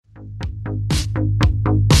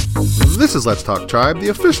This is Let's Talk Tribe, the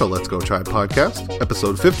official Let's Go Tribe podcast,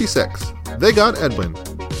 episode 56. They got Edwin,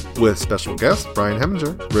 with special guest Brian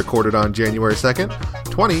Heminger, recorded on January 2nd,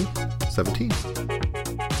 2017.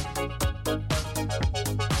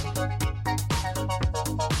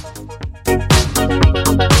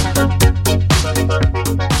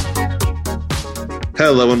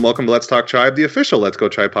 Hello and welcome to Let's Talk Tribe, the official Let's Go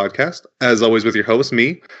Tribe podcast. As always with your hosts,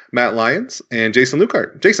 me, Matt Lyons, and Jason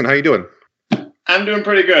Lukart. Jason, how you doing? I'm doing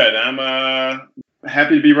pretty good. I'm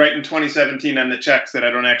happy to be writing 2017 on the checks that I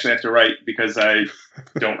don't actually have to write because I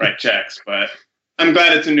don't write checks, but I'm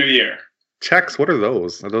glad it's a new year. Checks? What are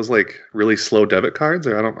those? Are those like really slow debit cards?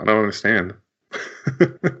 Or I don't understand.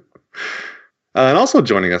 And also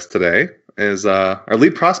joining us today is our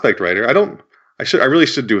lead prospect writer. I really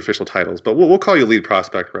should do official titles, but we'll call you lead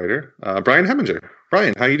prospect writer, Brian Heminger.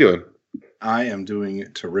 Brian, how you doing? I am doing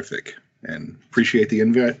terrific and appreciate the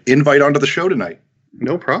invite onto the show tonight.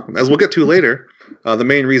 No problem. As we'll get to later, the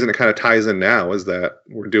main reason it kind of ties in now is that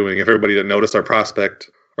we're doing, if everybody didn't notice, our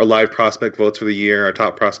live prospect votes for the year, our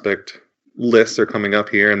top prospect lists are coming up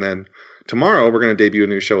here. And then tomorrow we're going to debut a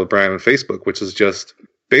new show with Brian on Facebook, which is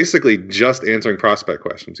basically just answering prospect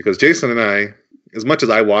questions. Because Jason and I, as much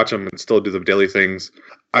as I watch them and still do the daily things,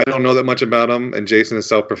 I don't know that much about them. And Jason is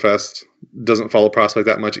self-professed, doesn't follow prospect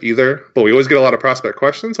that much either. But we always get a lot of prospect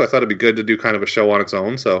questions, so I thought it'd be good to do kind of a show on its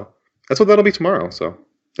own. So that's what that'll be tomorrow. So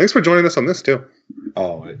thanks for joining us on this too.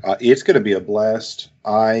 Oh, it's going to be a blast.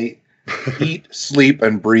 I eat, sleep,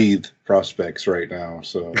 and breathe prospects right now.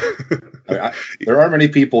 So there aren't many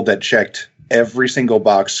people that checked every single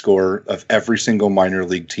box score of every single minor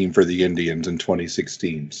league team for the Indians in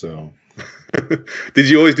 2016. So. Did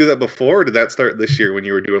you always do that before, or did that start this year when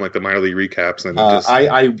you were doing like the minor league recaps and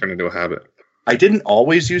I turned into a habit? I didn't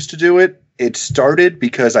always used to do it. It started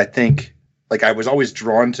because I think I was always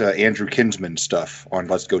drawn to Andrew Kinsman stuff on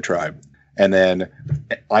Let's Go Tribe. And then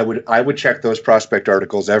I would check those prospect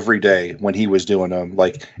articles every day when he was doing them,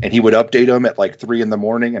 and he would update them at 3 a.m.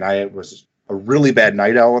 and I was a really bad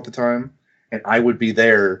night owl at the time, and I would be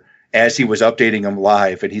there as he was updating them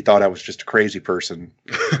live, and he thought I was just a crazy person.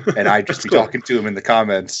 And I'd just be talking to him in the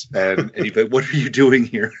comments, and he'd be like, "What are you doing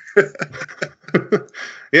here?"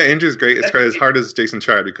 Yeah, Andrew's great. It's great. As hard as Jason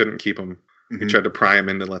tried, we couldn't keep him. Mm-hmm. He tried to pry him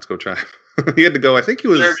into Let's Go Tribe. He had to go. I think he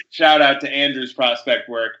was... Shout out to Andrew's prospect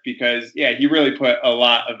work, because, yeah, he really put a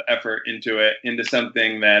lot of effort into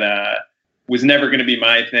something that was never going to be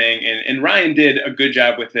my thing. And Ryan did a good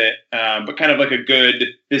job with it, but kind of like a good,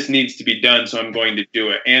 this needs to be done, so I'm going to do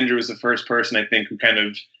it. Andrew was the first person, I think, who kind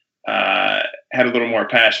of had a little more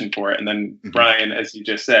passion for it. And then Brian, as you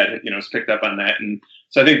just said, has picked up on that. And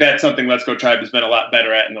so I think that's something Let's Go Tribe has been a lot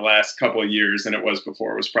better at in the last couple of years than it was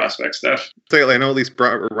before. It was prospect stuff. So I know at least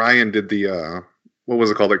Ryan did the, what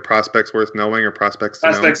was it called? Like Prospects Worth Knowing or Prospects to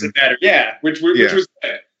Know? Prospects That Matter. Yeah, which was good.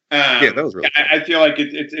 Yeah, that was really cool. I feel like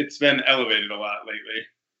it's been elevated a lot lately.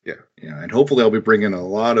 Yeah, and hopefully I'll be bringing a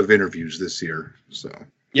lot of interviews this year. So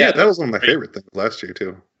yeah, that was one of my favorite things last year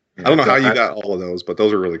too. Yeah, I don't know how you got all of those, but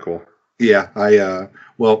those are really cool. Yeah,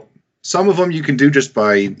 some of them you can do just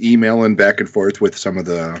by emailing back and forth with some of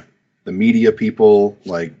the media people,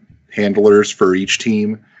 like handlers for each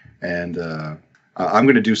team, and I'm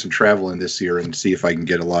going to do some traveling this year and see if I can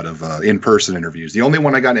get a lot of in-person interviews. The only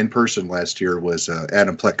one I got in person last year was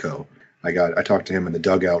Adam Pletko. I talked to him in the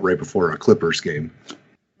dugout right before a Clippers game.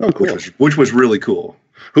 Oh, cool. Which was really cool.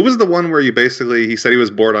 Who was the one where he said he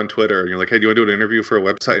was bored on Twitter, and you're like, hey, do you want to do an interview for a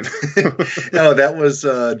website? No, that was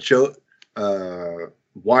Joe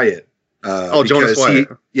Wyatt. Jonas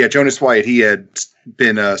Wyatt. Jonas Wyatt. He had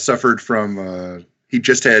been suffered from... he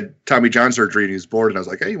just had Tommy John surgery, and he was bored, and I was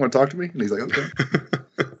like, hey, you want to talk to me? And he's like, okay.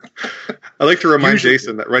 I like to remind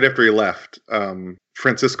Jason that right after he left,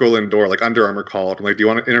 Francisco Lindor, Under Armour called. I'm like, do you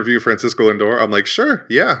want to interview Francisco Lindor? I'm like, sure,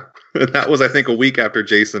 yeah. And that was, I think, a week after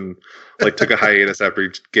Jason took a hiatus after he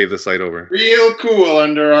gave the site over. Real cool,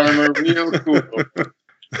 Under Armour. Real cool.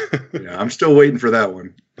 Yeah, I'm still waiting for that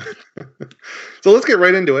one. So let's get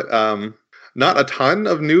right into it. Not a ton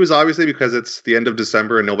of news, obviously, because it's the end of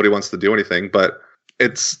December and nobody wants to do anything. But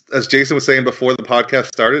it's, as Jason was saying before the podcast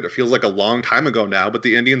started, it feels like a long time ago now, but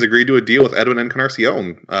the Indians agreed to a deal with Edwin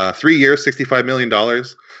Encarnacion. 3 years, $65 million,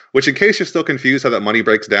 which, in case you're still confused how that money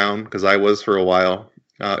breaks down, because I was for a while,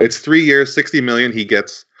 it's 3 years, $60 million he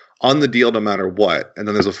gets on the deal no matter what. And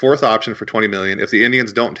then there's a fourth option for $20 million. If the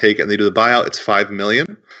Indians don't take it and they do the buyout, it's $5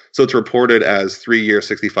 million. So it's reported as 3 years,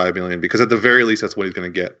 $65 million, because at the very least, that's what he's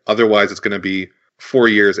going to get. Otherwise, it's going to be 4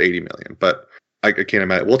 years, $80 million. But I can't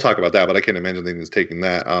imagine. We'll talk about that, but I can't imagine the Indians taking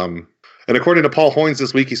that. And according to Paul Hoynes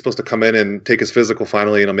this week, he's supposed to come in and take his physical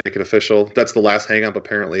finally and make it official. That's the last hang-up,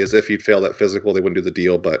 apparently, is if he'd fail that physical, they wouldn't do the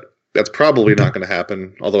deal. But That's probably not going to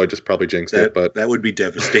happen, although I just probably jinxed it. But that would be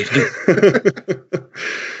devastating.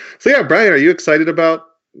 So yeah, Brian, are you excited about?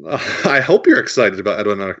 I hope you're excited about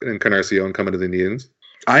Edwin Encarnacion coming to the Indians.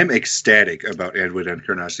 I'm ecstatic about Edwin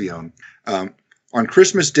Encarnacion. On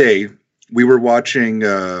Christmas Day, we were watching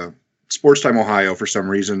Sports Time Ohio for some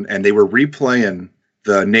reason, and they were replaying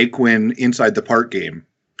the Naquin Inside the Park game.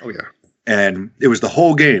 Oh yeah, and it was the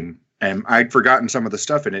whole game, and I'd forgotten some of the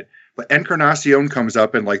stuff in it. But Encarnacion comes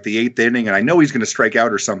up in like the 8th inning, and I know he's going to strike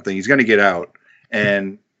out or something. He's going to get out,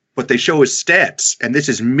 but they show his stats, and this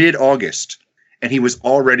is mid-August, and he was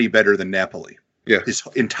already better than Napoli. Yeah, his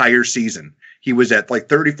entire season. He was at like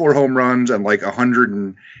 34 home runs and like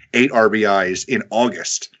 108 RBIs in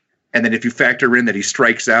August. And then if you factor in that he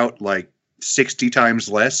strikes out like 60 times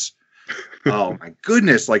less, oh my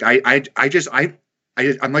goodness! Like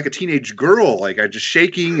I'm like a teenage girl. Like I'm just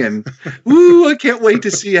shaking and ooh, I can't wait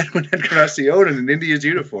to see Edwin Encarnacion in an Indians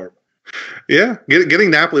uniform. Yeah, getting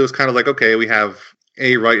Napoli was kind of like, okay, we have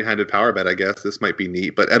a right-handed power bat. I guess this might be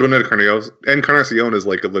neat. But Edwin Encarnacion is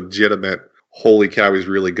like a legitimate. Holy cow, he's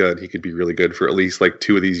really good. He could be really good for at least like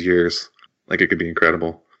 2 of these years. Like it could be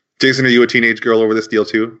incredible. Jason, are you a teenage girl over this deal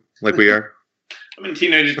too? Like we are? I'm a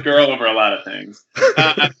teenage girl over a lot of things.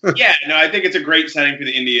 Yeah, no, I think it's a great signing for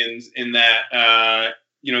the Indians in that,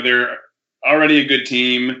 they're already a good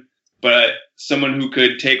team, but someone who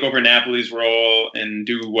could take over Napoli's role and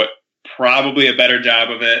do what probably a better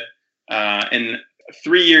job of it. And a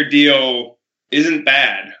 3-year deal isn't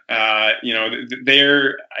bad. I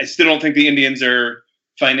still don't think the Indians are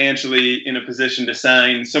financially in a position to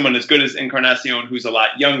sign someone as good as Encarnacion, who's a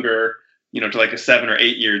lot younger, to like a 7 or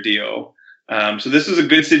 8 year deal. So this was a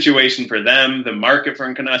good situation for them. The market for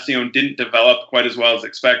Encarnacion didn't develop quite as well as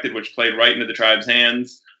expected, which played right into the Tribe's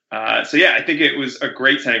hands. I think it was a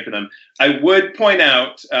great signing for them. I would point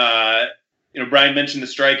out, Brian mentioned the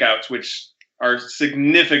strikeouts, which are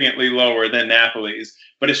significantly lower than Napoli's.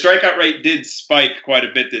 But his strikeout rate did spike quite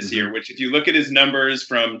a bit this year, which if you look at his numbers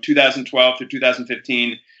from 2012 through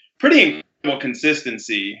 2015, pretty incredible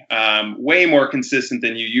consistency, way more consistent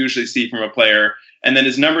than you usually see from a player. And then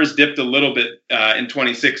his numbers dipped a little bit in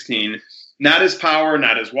 2016. Not his power,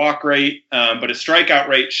 not his walk rate, but his strikeout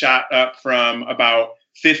rate shot up from about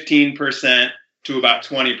 15% to about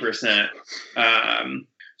 20%.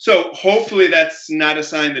 So hopefully that's not a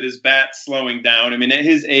sign that his bat's slowing down. I mean, at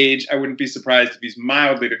his age, I wouldn't be surprised if he's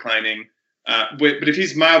mildly declining. But if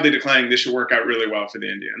he's mildly declining, this should work out really well for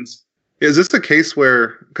the Indians. Is this a case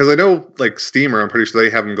where, because I know like Steamer, I'm pretty sure they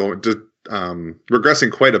have him going just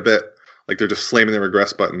regressing quite a bit. Like they're just slamming the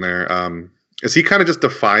regress button there. Is he kind of just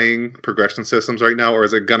defying progression systems right now, or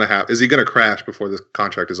is he going to crash before this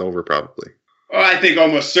contract is over? Probably. Well, I think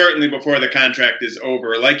almost certainly before the contract is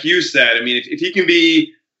over. Like you said, I mean, if he can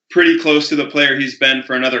be pretty close to the player he's been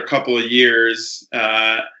for another couple of years,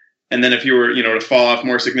 and then if you were, to fall off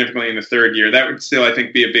more significantly in the 3rd year, that would still, I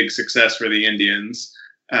think, be a big success for the Indians.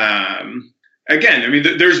 Again, I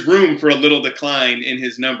mean, there's room for a little decline in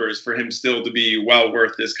his numbers for him still to be well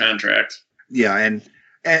worth this contract. Yeah, and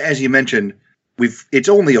as you mentioned, it's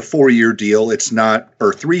only a 4-year deal. It's not,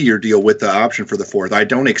 or 3-year deal with the option for the 4th. I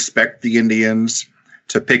don't expect the Indians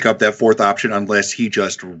to pick up that 4th option unless he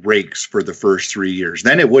just rakes for the first 3 years.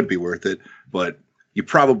 Then it would be worth it, but you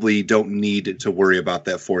probably don't need to worry about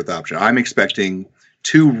that 4th option. I'm expecting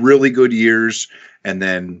 2 really good years, and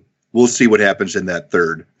then we'll see what happens in that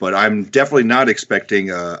 3rd. But I'm definitely not expecting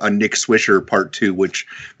a Nick Swisher Part 2, which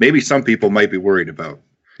maybe some people might be worried about.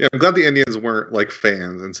 Yeah, I'm glad the Indians weren't like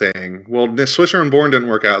fans and saying, well, Swisher and Bourne didn't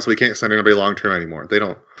work out, so we can't send anybody long-term anymore. They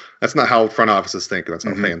don't. That's not how front offices think. That's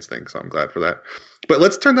how fans think, so I'm glad for that. But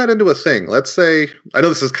let's turn that into a thing. Let's say, I know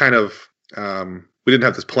this is kind of, we didn't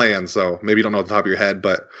have this plan, so maybe you don't know off the top of your head,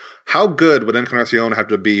 but how good would Encarnacion have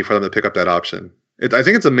to be for them to pick up that option? I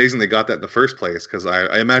think it's amazing they got that in the first place, because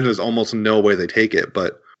I imagine there's almost no way they take it,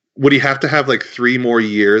 but would he have to have like 3 more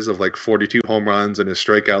years of like 42 home runs and his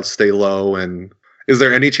strikeouts stay low? And is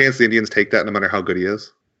there any chance the Indians take that no matter how good he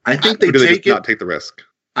is? I think they take it. Not take the risk.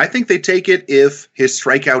 I think they take it if his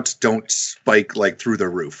strikeouts don't spike like through the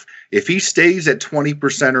roof. If he stays at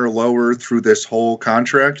 20% or lower through this whole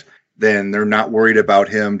contract, then they're not worried about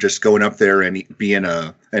him just going up there and being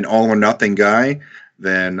an all or nothing guy.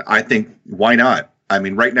 Then I think, why not? I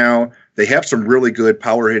mean, right now they have some really good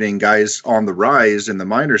power hitting guys on the rise in the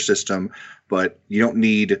minor system, but you don't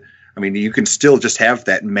need, you can still just have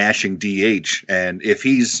that mashing DH. And if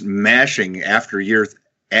he's mashing at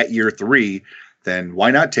year 3, then why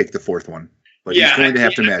not take the 4th one? But he's going to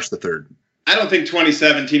have to match the 3rd. I don't think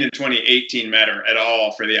 2017 and 2018 matter at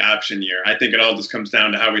all for the option year. I think it all just comes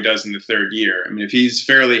down to how he does in the 3rd year. I mean, if he's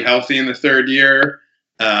fairly healthy in the 3rd year,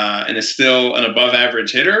 and is still an above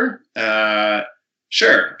average hitter,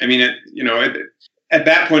 sure. I mean, at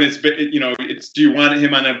that point, it's do you want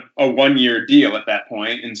him on a 1-year deal at that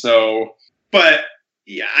point? And so, but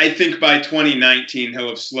yeah, I think by 2019 he'll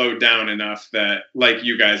have slowed down enough that, like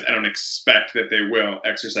you guys, I don't expect that they will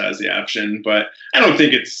exercise the option, but I don't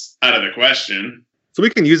think it's out of the question. So we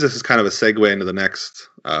can use this as kind of a segue into the next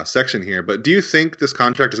section here. But do you think this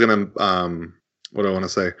contract is going to, what do I want to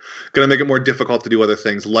say, going to make it more difficult to do other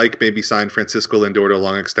things, like maybe sign Francisco Lindor to a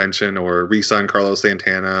long extension, or re-sign Carlos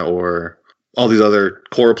Santana, or all these other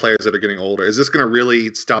core players that are getting older? Is this going to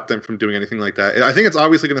really stop them from doing anything like that? I think it's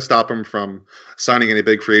obviously going to stop them from signing any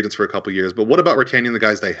big free agents for a couple of years. But what about retaining the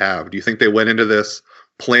guys they have? Do you think they went into this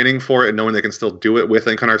planning for it and knowing they can still do it with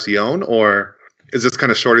Encarnacion, or is this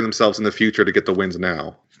kind of shorting themselves in the future to get the wins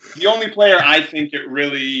now? The only player I think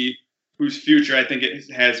whose future I think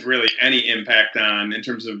it has really any impact on in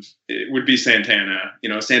terms of it would be Santana.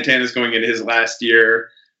 Santana's going into his last year.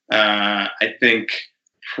 I think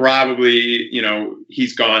probably,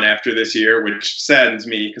 he's gone after this year, which saddens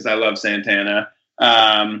me because I love Santana.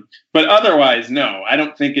 But otherwise, no, I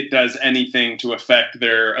don't think it does anything to affect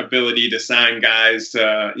their ability to sign guys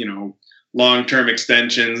to, long-term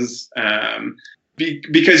extensions.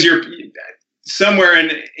 Because you're somewhere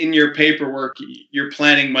in your paperwork, you're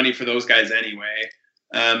planning money for those guys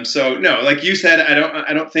anyway. So no, like you said,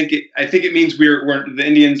 I don't think it. I think it means the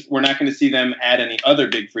Indians. We're not going to see them add any other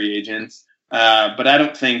big free agents. But I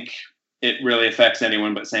don't think it really affects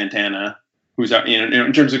anyone but Santana, who's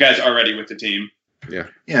in terms of guys already with the team. Yeah.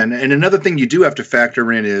 And another thing you do have to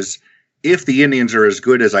factor in is if the Indians are as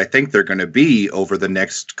good as I think they're going to be over the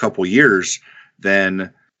next couple years,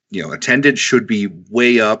 then attendance should be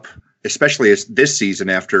way up, especially as this season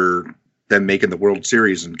after them making the World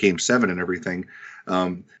Series in Game 7 and everything.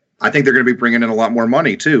 I think they're going to be bringing in a lot more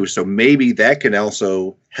money too. So maybe that can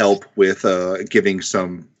also help with giving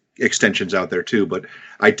some extensions out there too. But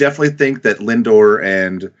I definitely think that Lindor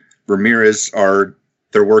and Ramirez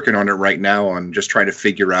they're working on it right now on just trying to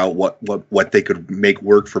figure out what they could make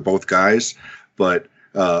work for both guys. But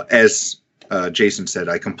as Jason said,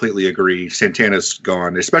 I completely agree. Santana's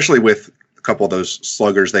gone, especially with a couple of those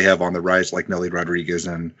sluggers they have on the rise, like Nelly Rodriguez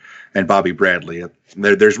and Bobby Bradley.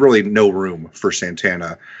 There's really no room for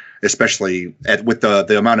Santana, especially with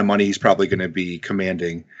the amount of money he's probably going to be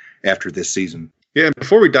commanding after this season. Yeah,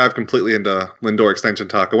 before we dive completely into Lindor extension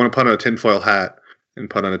talk, I want to put on a tinfoil hat and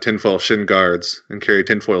put on a tinfoil shin guards and carry a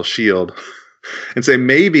tinfoil shield and say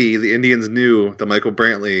maybe the Indians knew that Michael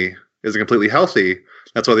Brantley isn't completely healthy.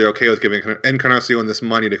 That's why they're okay with giving Encarnacion this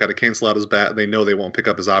money to kind of cancel out his bat. They know they won't pick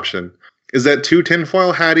up his option. Is that too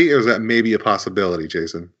tinfoil hatty, or is that maybe a possibility,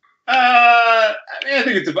 Jason? I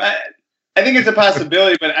think it's a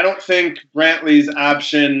possibility, but I don't think Brantley's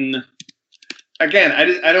option. Again,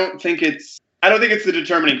 I don't think it's the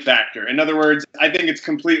determining factor. In other words, I think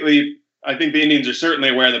the Indians are certainly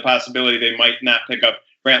aware of the possibility they might not pick up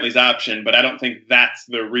Brantley's option, but I don't think that's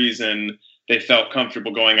the reason they felt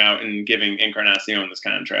comfortable going out and giving Encarnacion this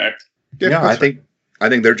contract. Yeah, I think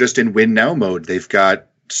they're just in win now mode. They've got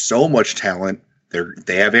so much talent.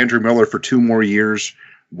 They have Andrew Miller for 2 more years.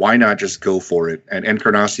 Why not just go for it? And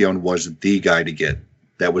Encarnacion was the guy to get.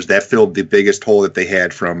 That filled the biggest hole that they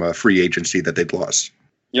had from a free agency that they'd lost.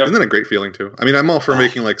 Yep. Isn't that a great feeling too? I mean, I'm all for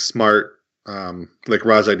making like smart, like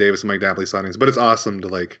Rajai Davis and Mike Napoli signings, but it's awesome to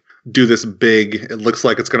like do this big. It looks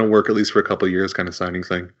like it's going to work at least for a couple of years kind of signing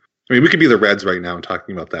thing. I mean, we could be the Reds right now and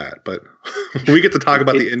talking about that, but we get to talk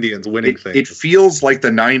about the Indians winning things. It feels like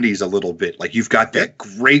the 90s a little bit. Like you've got that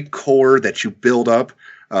great core that you build up.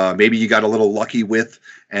 Maybe you got a little lucky with,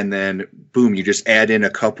 and then boom, you just add in a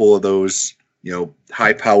couple of those,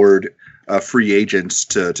 high-powered free agents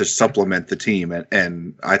to supplement the team.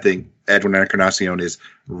 And I think Edwin Encarnacion is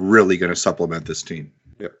really going to supplement this team.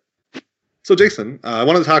 Yep. So, Jason, I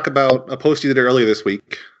wanted to talk about a post you did earlier this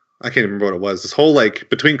week. I can't even remember what it was. This whole,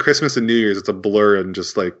 between Christmas and New Year's, it's a blur and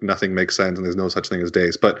just, nothing makes sense and there's no such thing as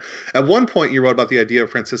days. But at one point, you wrote about the idea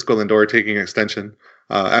of Francisco Lindor taking an extension.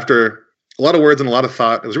 After a lot of words and a lot of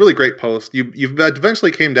thought, it was a really great post. You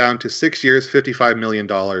eventually came down to 6 years, $55 million,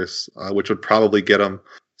 which would probably get him.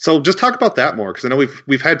 So just talk about that more, because I know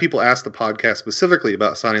we've had people ask the podcast specifically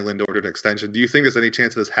about signing Lindor to an extension. Do you think there's any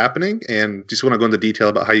chance of this happening? And just want to go into detail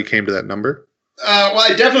about how you came to that number? Well, I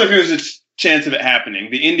definitely think there's a chance of it happening.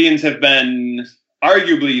 The Indians have been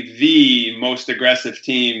arguably the most aggressive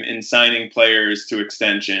team in signing players to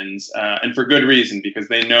extensions, and for good reason, because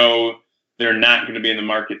they know they're not going to be in the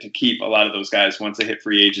market to keep a lot of those guys once they hit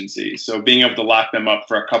free agency. So being able to lock them up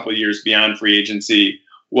for a couple of years beyond free agency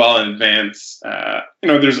well in advance.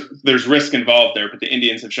 There's risk involved there, but the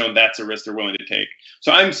Indians have shown that's a risk they're willing to take.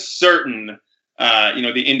 So I'm certain,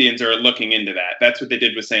 the Indians are looking into that. That's what they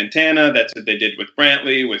did with Santana. That's what they did with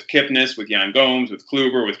Brantley, with Kipnis, with Yan Gomes, with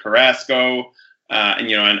Kluber, with Carrasco.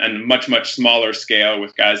 And on a much, much smaller scale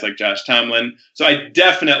with guys like Josh Tomlin. So I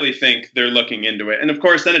definitely think they're looking into it. And of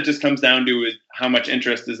course, then it just comes down to how much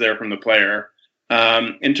interest is there from the player.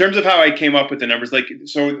 In terms of how I came up with the numbers,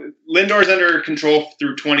 so Lindor's under control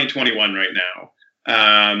through 2021 right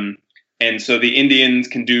now. And so the Indians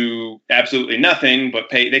can do absolutely nothing, but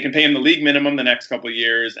they can pay him the league minimum the next couple of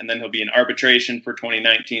years, and then he'll be in arbitration for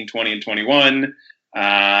 2019, 20, and 21.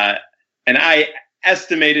 And I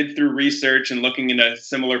estimated through research and looking into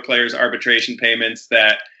similar players' arbitration payments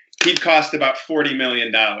that he'd cost about $40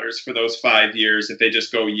 million for those 5 years if they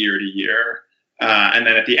just go year to year. And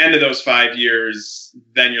then at the end of those 5 years,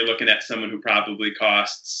 then you're looking at someone who probably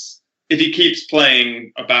costs, if he keeps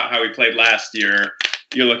playing about how he played last year,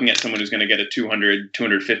 you're looking at someone who's going to get a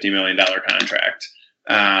 $250 million contract,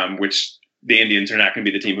 which the Indians are not going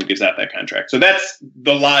to be the team who gives out that contract. So that's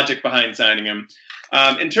the logic behind signing him.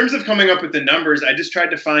 In terms of coming up with the numbers, I just tried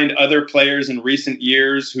to find other players in recent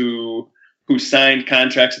years who signed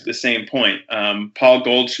contracts at the same point. Paul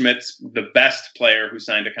Goldschmidt's the best player who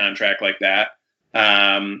signed a contract like that.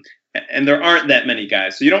 And there aren't that many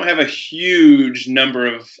guys. So you don't have a huge number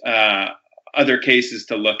of other cases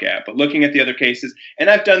to look at. But looking at the other cases, and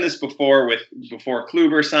I've done this before before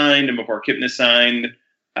Kluber signed and before Kipnis signed,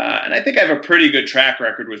 and I think I have a pretty good track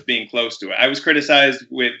record with being close to it. I was criticized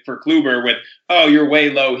for Kluber with, oh, you're way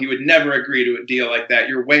low. He would never agree to a deal like that.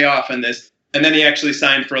 You're way off on this. And then he actually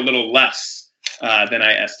signed for a little less than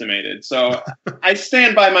I estimated. So I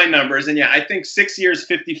stand by my numbers. And I think 6 years,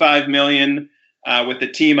 $55 million with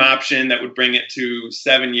the team option that would bring it to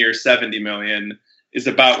 7 years, $70 million is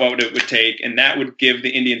about what it would take. And that would give the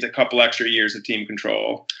Indians a couple extra years of team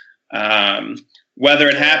control. Whether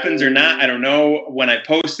it happens or not, I don't know. When I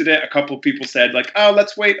posted it, a couple of people said, oh,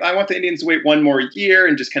 let's wait. I want the Indians to wait one more year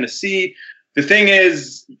and just kind of see. The thing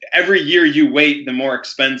is, every year you wait, the more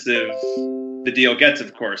expensive the deal gets,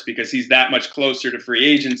 of course, because he's that much closer to free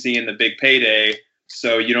agency and the big payday,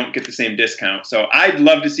 so you don't get the same discount. So I'd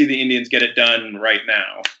love to see the Indians get it done right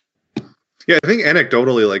now. Yeah, I think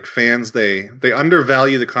anecdotally, fans, they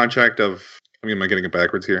undervalue the contract of, am I getting it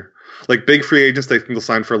backwards here? Big free agents, they think they'll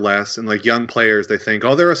sign for less. And young players, they think,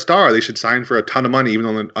 oh, they're a star. They should sign for a ton of money, even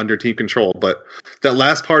though they're under team control. But that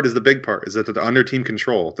last part is the big part, is that they're under team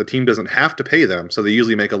control. The team doesn't have to pay them. So they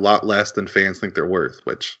usually make a lot less than fans think they're worth,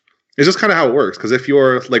 which is just kind of how it works. Because if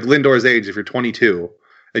you're Lindor's age, if you're 22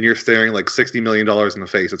 and you're staring $60 million in the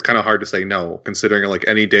face, it's kind of hard to say no, considering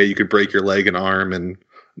any day you could break your leg and arm and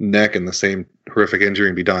neck in the same horrific injury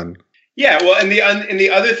and be done. Yeah, well, and the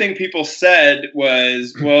other thing people said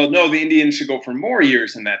was, well, no, the Indians should go for more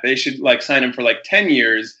years than that. They should sign him for 10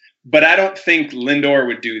 years. But I don't think Lindor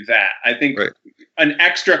would do that. I think an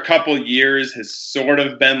extra couple years has sort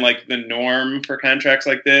of been the norm for contracts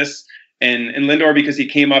like this. And Lindor, because he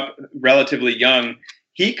came up relatively young,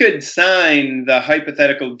 he could sign the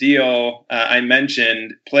hypothetical deal I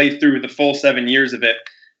mentioned, play through the full 7 years of it,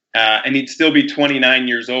 and he'd still be 29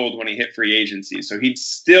 years old when he hit free agency. So he'd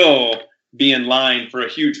still be in line for a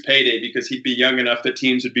huge payday because he'd be young enough that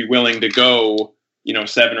teams would be willing to go,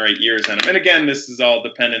 7 or 8 years on him. And again, this is all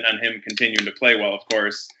dependent on him continuing to play well, of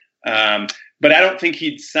course. But I don't think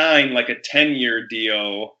he'd sign a 10-year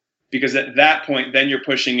deal, because at that point, then you're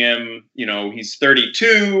pushing him, he's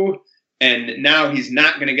 32 and now he's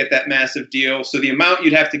not going to get that massive deal. So the amount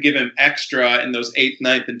you'd have to give him extra in those 8th,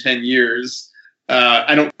 9th, and 10 years,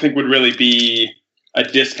 I don't think would really be a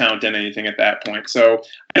discount on anything at that point. So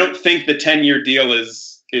I don't think the 10-year deal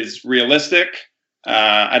is realistic.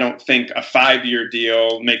 I don't think a 5-year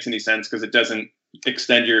deal makes any sense because it doesn't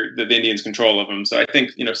extend the Indians' control of him. So I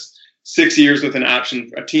think 6 years with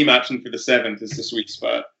a team option for the 7th is the sweet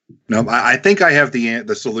spot. No, I think I have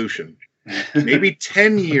the solution. Maybe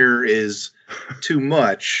 10-year is too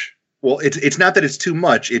much. Well, it's not that it's too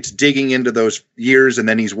much. It's digging into those years, and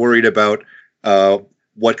then he's worried about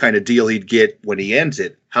what kind of deal he'd get when he ends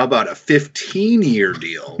it. How about a 15-year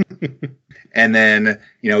deal? And then,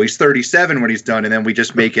 he's 37 when he's done, and then we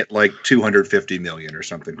just make it $250 million or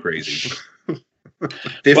something crazy.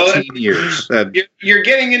 15 years. You're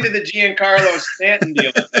getting into the Giancarlo Stanton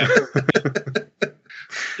deal.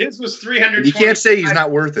 His was 300. You can't say he's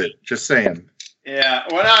not worth it. Just saying. Yeah.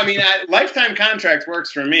 Well, no, I mean, lifetime contract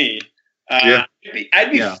works for me. I'd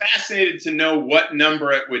be fascinated to know what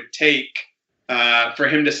number it would take for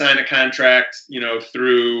him to sign a contract,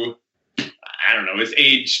 through, I don't know, his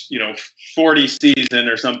age, 40 season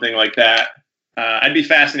or something like that. I'd be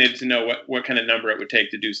fascinated to know what kind of number it would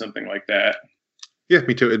take to do something like that. Yeah,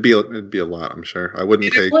 me too. It'd be a lot, I'm sure. I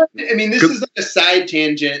wouldn't take. I mean, this is like a side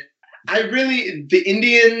tangent. The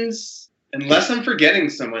Indians, unless I'm forgetting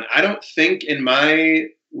someone, I don't think in my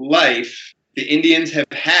life the Indians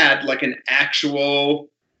have had like an actual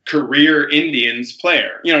career Indians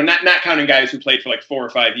player. Not counting guys who played for like 4 or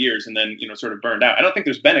 5 years and then sort of burned out. I don't think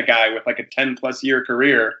there's been a guy with like a 10+ year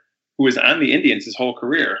career who was on the Indians his whole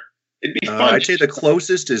career. It'd be fun. I'd say the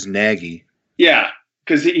closest is Nagy. Yeah,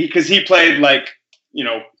 because he played like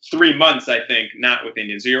 3 months, I think, not with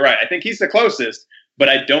Indians. So you're right. I think he's the closest, but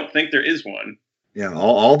I don't think there is one. Yeah,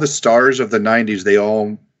 all the stars of the 90s, they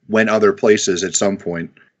all went other places at some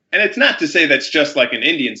point. And it's not to say that's just like an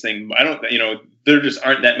Indians thing. I don't, there just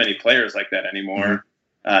aren't that many players like that anymore.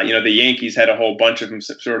 Mm-hmm. The Yankees had a whole bunch of them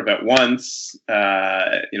sort of at once.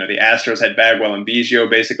 The Astros had Bagwell and Biggio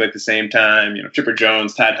basically at the same time. Chipper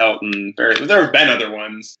Jones, Todd Helton. There have been other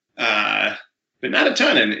ones, but not a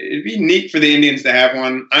ton. And it'd be neat for the Indians to have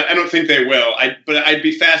one. I don't think they will. But I'd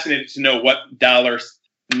be fascinated to know what dollar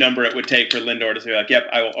number it would take for Lindor to say like, "Yep,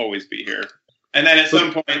 I will always be here." And then at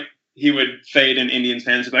some point, he would fade, and Indians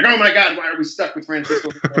fans would be like, "Oh my God, why are we stuck with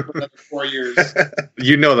Francisco for another 4 years?"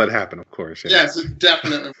 That happened, of course. Yeah. Yes, it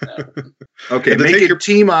definitely would happen. Okay, make it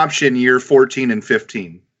team option year 14 and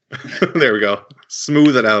 15. There we go.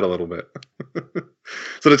 Smooth it out a little bit.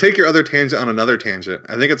 So to take your other tangent on another tangent,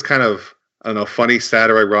 I think it's kind of, I don't know, funny, sad,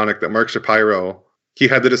 or ironic that Mark Shapiro, he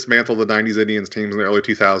had to dismantle the 90s Indians teams in the early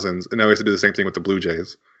 2000s, and now he has to do the same thing with the Blue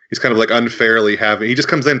Jays. He's kind of like unfairly he just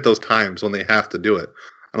comes in at those times when they have to do it.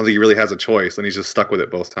 I don't think he really has a choice, and he's just stuck with it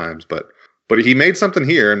both times. But he made something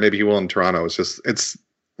here, and maybe he will in Toronto. It's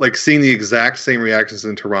like seeing the exact same reactions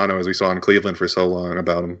in Toronto as we saw in Cleveland for so long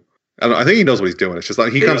about him. I think he knows what he's doing. It's just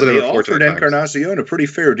like he comes in at offered Encarnacion a pretty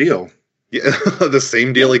fair deal. Yeah, the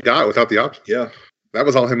same deal he got without the option. Yeah, that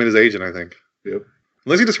was all him and his agent, I think. Yep.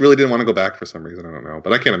 Unless he just really didn't want to go back for some reason, I don't know.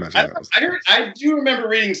 But I can't imagine I do remember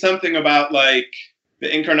reading something about like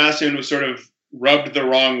the Encarnacion was sort of rubbed the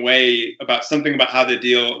wrong way about something about how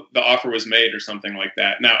the offer was made or something like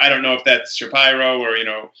that. Now, I don't know if that's Shapiro or,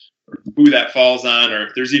 who that falls on or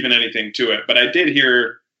if there's even anything to it. But I did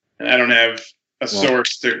hear, and I don't have a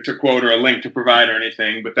source to quote or a link to provide or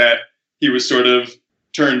anything, but that he was sort of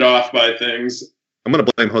turned off by things. I'm going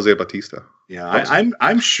to blame Jose Bautista. Yeah,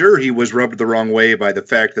 I'm sure he was rubbed the wrong way by the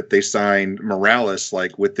fact that they signed Morales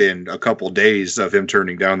like within a couple days of him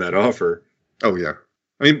turning down that offer. Oh, yeah.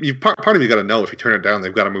 I mean, part of you got to know if you turn it down,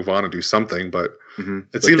 they've got to move on and do something. But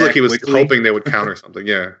it seems like he was hoping they would counter something.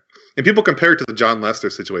 Yeah. And people compare it to the John Lester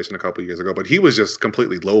situation a couple of years ago, but he was just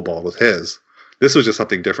completely lowballed with his. This was just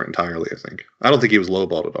something different entirely, I think. I don't think he was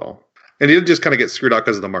lowballed at all. And he did just kind of get screwed out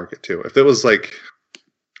because of the market, too. If it was like,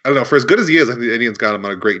 I don't know, for as good as he is, I think the Indians got him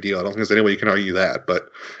on a great deal. I don't think there's any way you can argue that. But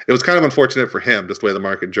it was kind of unfortunate for him, just the way the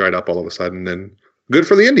market dried up all of a sudden. And good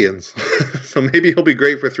for the Indians. So maybe he'll be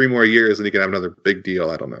great for 3 more years and he can have another big deal.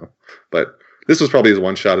 I don't know. But this was probably his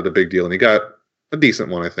one shot at a big deal. And he got a decent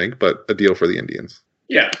one, I think, but a deal for the Indians.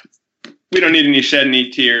 Yeah. We don't need any shed any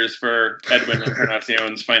tears for Edwin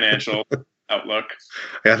Encarnacion's financial outlook.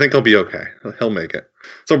 Yeah, I think he'll be okay. He'll make it.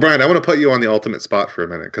 So, Brian, I want to put you on the ultimate spot for a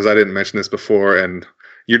minute because I didn't mention this before and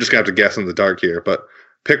you're just going to have to guess in the dark here. But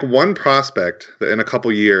pick one prospect that in a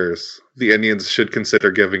couple years the Indians should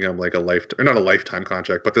consider giving him like not a lifetime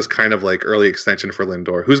contract, but this kind of like early extension for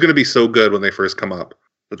Lindor. Who's going to be so good when they first come up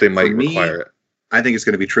that they might require it? I think it's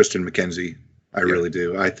going to be Tristan McKenzie. I really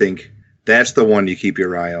do. I think that's the one you keep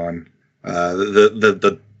your eye on.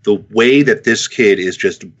 The way that this kid is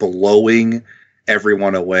just blowing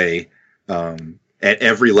everyone away at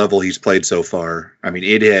every level he's played so far. I mean,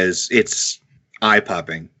 it's eye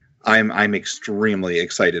popping. I'm extremely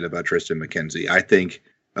excited about Tristan McKenzie. I think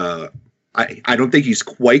I don't think he's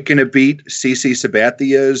quite going to beat CC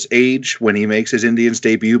Sabathia's age when he makes his Indians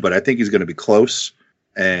debut, but I think he's going to be close,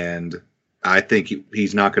 and I think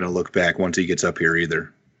he's not going to look back once he gets up here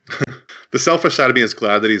either. The selfish side of me is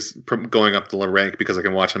glad that he's going up the rank because I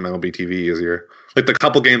can watch him on MLB TV easier. Like the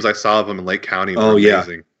couple games I saw of him in Lake County were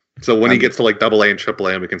amazing. Yeah. So when he gets to like AA and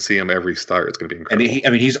AAA and we can see him every start, it's going to be incredible.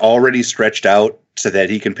 And he's already stretched out so that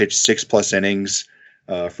he can pitch 6+ innings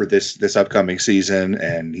for this upcoming season.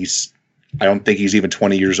 And I don't think he's even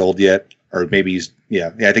 20 years old yet, or maybe I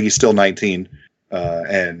think he's still 19.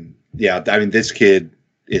 And yeah, I mean, this kid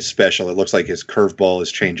is special. It looks like his curveball,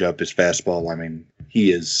 his changeup, his fastball. I mean,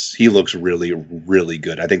 he looks really, really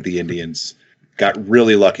good. I think the Indians got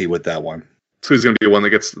really lucky with that one. So he's going to be one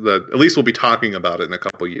that gets at least we'll be talking about it in a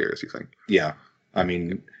couple of years, you think? Yeah. I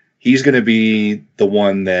mean, he's going to be the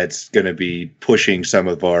one that's going to be pushing some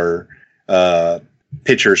of our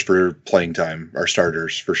pitchers for playing time, our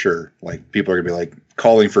starters for sure. Like people are gonna be like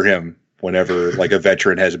calling for him whenever like a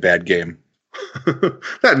veteran has a bad game.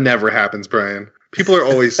 That never happens, Brian. People are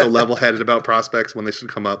always so level-headed about prospects when they should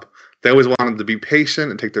come up. They always want them to be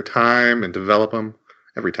patient and take their time and develop them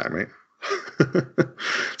every time, right?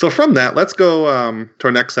 So from that, let's go to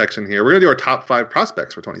our next section here. We're going to do our top 5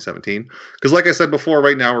 prospects for 2017. Because like I said before,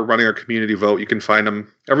 right now we're running our community vote. You can find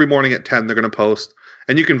them every morning at 10. They're going to post.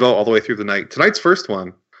 And you can vote all the way through the night. Tonight's first one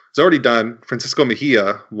is already done. Francisco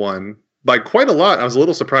Mejia won by quite a lot. I was a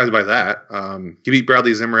little surprised by that. He beat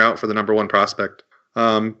Bradley Zimmer out for the number 1 prospect.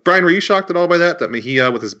 Brian, were you shocked at all by that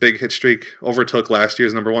Mejia, with his big hit streak, overtook last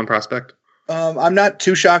year's number 1 prospect? I'm not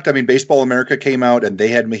too shocked. I mean, Baseball America came out and they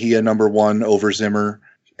had Mejia number 1 over Zimmer.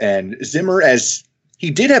 And Zimmer, as he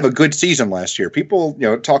did have a good season last year. People,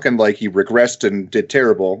 talking like he regressed and did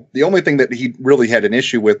terrible. The only thing that he really had an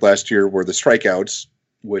issue with last year were the strikeouts,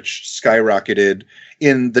 which skyrocketed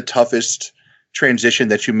in the toughest transition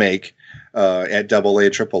that you make at AA,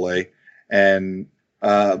 AAA. And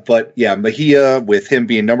but yeah, Mejia, with him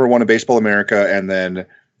being number 1 in Baseball America, and then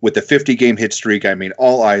with the 50-game hit streak, I mean,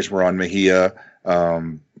 all eyes were on Mejia.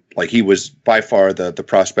 Like he was by far the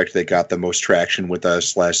prospect that got the most traction with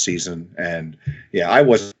us last season. And yeah, I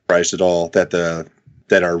wasn't surprised at all that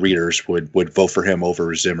our readers would vote for him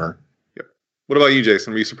over Zimmer. Yep. What about you,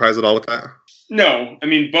 Jason? Were you surprised at all with that? No, I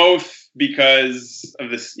mean, both because of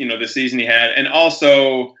this, the season he had, and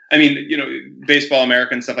also, I mean, Baseball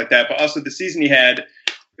America and stuff like that, but also the season he had.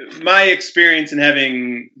 My experience in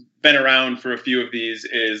having been around for a few of these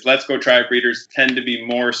is Let's Go Tribe readers tend to be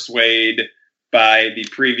more swayed by the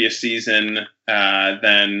previous season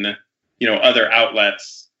than other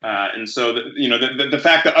outlets, and so the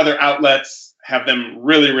fact that other outlets have them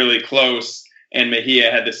really, really close, and Mejia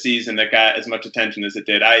had the season that got as much attention as it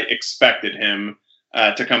did, I expected him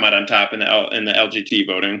to come out on top in the LGT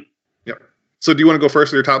voting. Yep. So do you want to go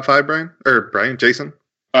first with your top 5, Jason?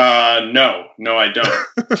 No, I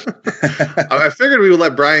don't. I figured we would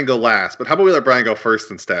let Brian go last, but how about we let Brian go first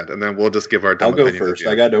instead, and then we'll just give our dumb opinion. I'll go first.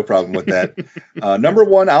 I got no problem with that. Number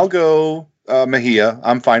 1, I'll go Mejia.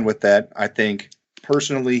 I'm fine with that. I think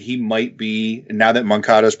personally he might be, now that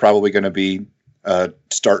Moncada is probably going to be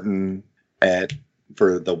starting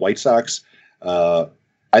for the White Sox.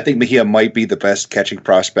 I think Mejia might be the best catching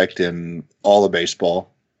prospect in all of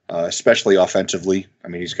baseball, especially offensively. I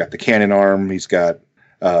mean, he's got the cannon arm. He's got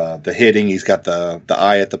the hitting. He's got the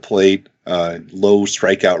eye at the plate, low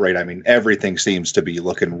strikeout rate. I mean, everything seems to be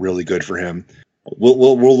looking really good for him.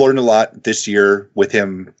 We'll learn a lot this year with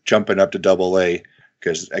him jumping up to AA,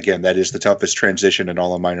 because, again, that is the toughest transition in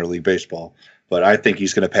all of minor league baseball. But I think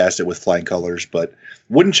he's going to pass it with flying colors. But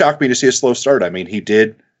wouldn't shock me to see a slow start. I mean, he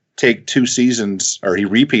did take 2 seasons, or he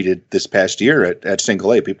repeated this past year at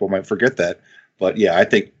single A. People might forget that. But yeah, I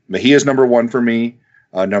think Mejia's number 1 for me.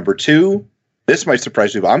 Number 2, this might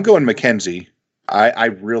surprise you, but I'm going McKenzie. I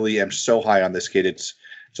really am so high on this kid. It's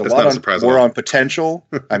a lot more on potential.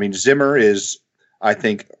 I mean, Zimmer is, I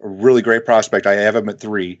think, a really great prospect. I have him at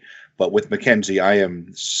 3, but with McKenzie, I am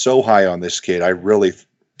so high on this kid. I really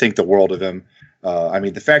think the world of him. I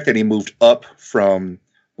mean, the fact that he moved up from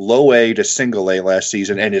low A to single A last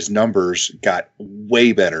season, and his numbers got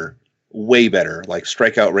way better, like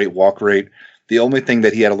strikeout rate, walk rate. The only thing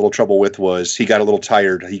that he had a little trouble with was he got a little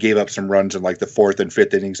tired. He gave up some runs in like the 4th and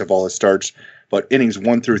 5th innings of all his starts. But innings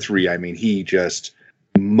 1 through 3, I mean, he just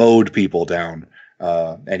mowed people down.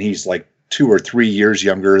 And he's like 2 or 3 years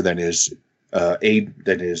younger than the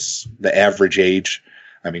average age.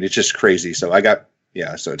 I mean, it's just crazy. So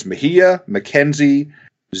so it's Mejia, McKenzie,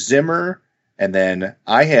 Zimmer, and then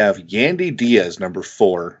I have Yandy Diaz, number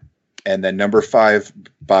 4, and then number 5,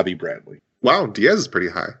 Bobby Bradley. Wow, Diaz is pretty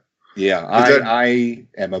high. Yeah, I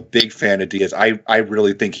am a big fan of Diaz. I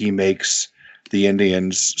really think he makes the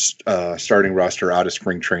Indians starting roster out of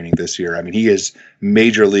spring training this year. I mean, he is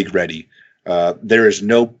major league ready. There is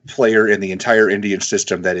no player in the entire Indian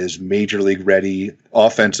system that is major league ready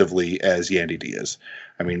offensively as Yandy Diaz.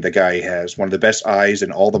 I mean, the guy has one of the best eyes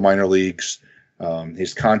in all the minor leagues.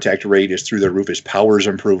 His contact rate is through the roof. His power is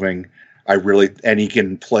improving. And he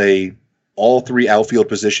can play all 3 outfield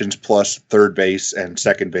positions plus third base and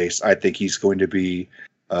second base. I think he's going to be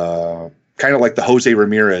kind of like the Jose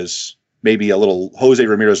Ramirez, maybe a little Jose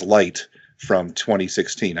Ramirez light from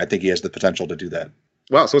 2016. I think he has the potential to do that.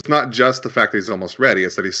 Wow, so it's not just the fact that he's almost ready.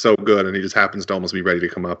 It's that he's so good and he just happens to almost be ready to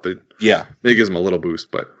come up. It maybe gives him a little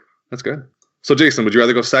boost, but that's good. So, Jason, would you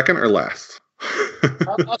rather go second or last?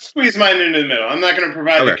 I'll squeeze mine into the middle. I'm not going to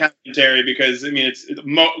provide the commentary because, I mean, it's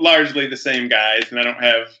largely the same guys, and I don't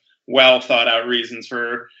have well thought out reasons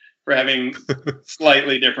for having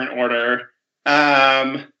slightly different order.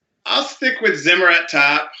 I'll stick with Zimmer at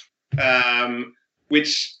top,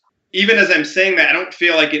 which even as I'm saying that, I don't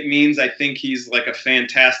feel like it means I think he's like a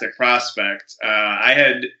fantastic prospect. I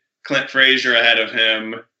had Clint Frazier ahead of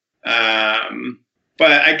him.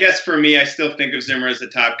 But I guess for me, I still think of Zimmer as the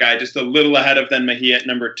top guy, just a little ahead of then Mejia at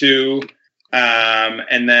number 2.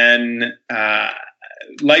 And then,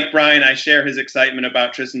 like Brian, I share his excitement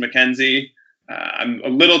about Tristan McKenzie. I'm a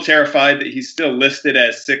little terrified that he's still listed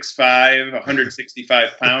as 6'5",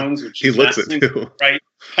 165 pounds, which is not the right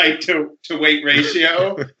height to weight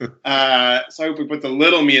ratio. So I hope we put the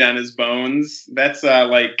little meat on his bones. That's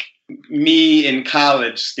like me in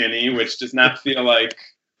college skinny, which does not feel like.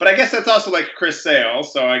 But I guess that's also like Chris Sale,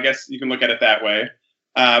 so I guess you can look at it that way.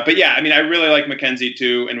 But yeah, I mean, I really like McKenzie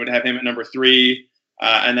too, and would have him at number 3.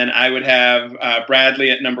 And then I would have Bradley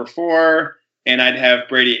at number 4. And I'd have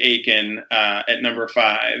Brady Aiken at number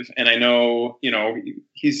 5. And I know,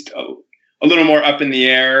 he's a little more up in the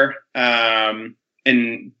air and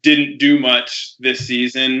didn't do much this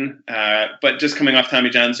season. But just coming off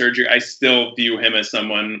Tommy John surgery, I still view him as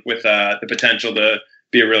someone with the potential to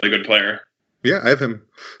be a really good player. Yeah, I have him.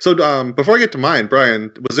 So before I get to mine,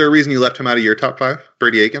 Brian, was there a reason you left him out of your top 5,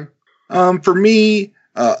 Brady Aiken? For me,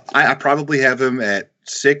 I probably have him at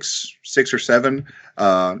 6 or 7.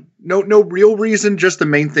 No real reason. Just the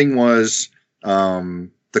main thing was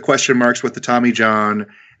the question marks with the Tommy John,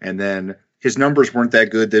 and then his numbers weren't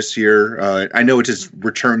that good this year. I know it's his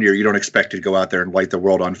return year. You don't expect to go out there and light the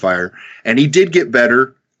world on fire, and he did get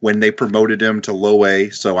better when they promoted him to low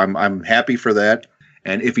A. So I'm happy for that.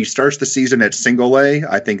 And if he starts the season at single A,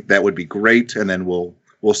 I think that would be great. And then we'll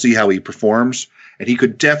see how he performs. And he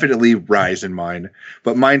could definitely rise in mine.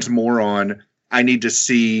 But mine's more on, I need to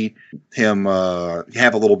see him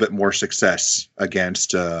have a little bit more success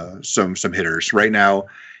against some hitters. Right now,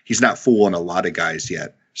 he's not fooling a lot of guys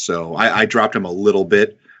yet. So I dropped him a little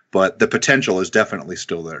bit, but the potential is definitely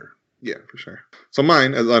still there. Yeah, for sure. So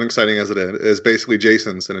mine, as unexciting as it is basically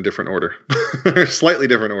Jason's in a different order. Slightly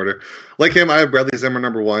different order. Like him, I have Bradley Zimmer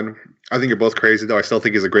number 1. I think you're both crazy, though. I still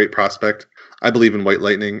think he's a great prospect. I believe in White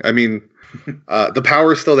Lightning. I mean, the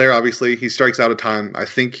power is still there, obviously. He strikes out a ton.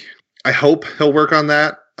 I hope he'll work on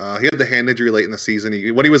that. He had the hand injury late in the season.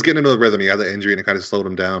 When he was getting into the rhythm, he had the injury and it kind of slowed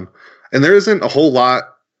him down. And there isn't a whole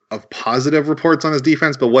lot of positive reports on his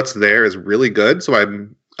defense, but what's there is really good. So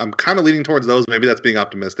I'm kind of leaning towards those. Maybe that's being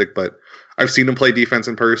optimistic, but I've seen him play defense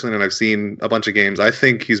in person and I've seen a bunch of games. I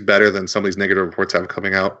think he's better than some of these negative reports have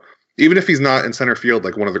coming out. Even if he's not in center field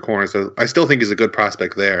like one of the corners, I still think he's a good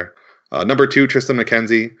prospect there. Number 2, Tristan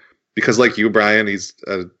McKenzie, because like you, Brian,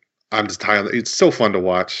 I'm just high on it. It's so fun to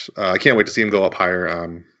watch. I can't wait to see him go up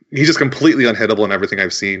higher. He's just completely unhittable in everything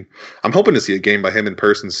I've seen. I'm hoping to see a game by him in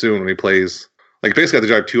person soon when he plays. Like, basically, I have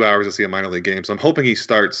to drive 2 hours to see a minor league game. So I'm hoping he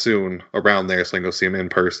starts soon around there so I can go see him in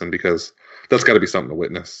person because that's got to be something to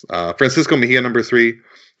witness. Francisco Mejia, number 3.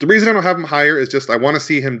 The reason I don't have him higher is just I want to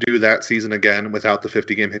see him do that season again without the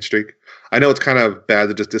 50-game hit streak. I know it's kind of bad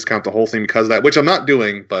to just discount the whole thing because of that, which I'm not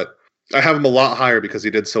doing, but I have him a lot higher because he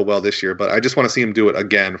did so well this year. But I just want to see him do it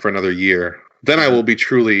again for another year. Then I will be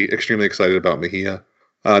truly extremely excited about Mejia.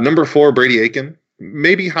 Number 4, Brady Aiken.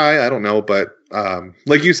 Maybe high, I don't know, but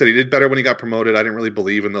like you said, he did better when he got promoted. I didn't really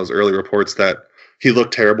believe in those early reports that he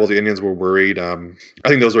looked terrible. The Indians were worried. I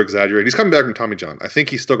think those were exaggerated. He's coming back from Tommy John. I think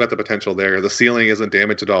he's still got the potential there. The ceiling isn't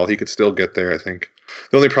damaged at all. He could still get there, I think.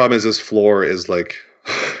 The only problem is his floor is like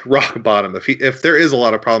rock bottom. If there is a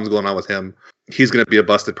lot of problems going on with him, he's going to be a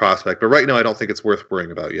busted prospect. But right now, I don't think it's worth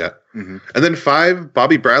worrying about yet. Mm-hmm. And then 5,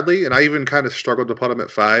 Bobby Bradley, and I even kind of struggled to put him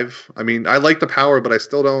at 5. I mean, I like the power, but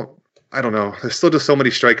I don't know. There's still just so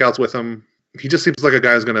many strikeouts with him. He just seems like a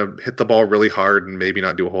guy who's going to hit the ball really hard and maybe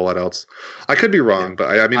not do a whole lot else. I could be wrong, but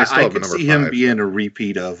I still have a number 5. I could see him being a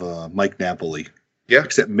repeat of Mike Napoli. Yeah.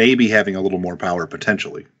 Except maybe having a little more power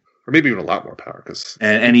potentially. Or maybe even a lot more power.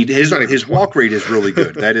 And his walk rate is really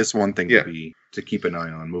good. That is one thing to keep an eye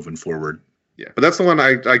on moving forward. Yeah, but that's the one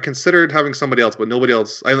I considered having somebody else, but nobody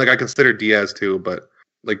else. I considered Diaz too, but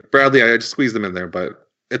like Bradley, I just squeezed him in there, but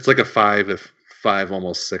it's like a 5, if 5,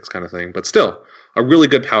 almost 6 kind of thing. But still, a really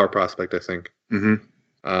good power prospect, I think.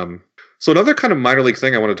 Mm-hmm. So another kind of minor league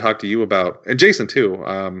thing I want to talk to you about, and Jason too.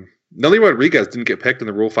 Nelly Rodriguez didn't get picked in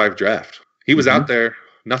the Rule 5 draft. He was out there,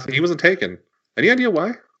 nothing. He wasn't taken. Any idea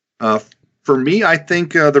why? For me, I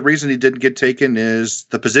think the reason he didn't get taken is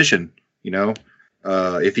the position.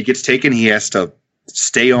 If he gets taken, he has to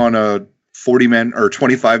stay on a 40-man or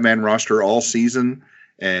 25-man roster all season,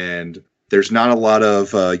 and there's not a lot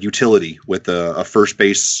of utility with a first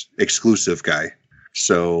base exclusive guy.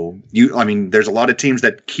 So there's a lot of teams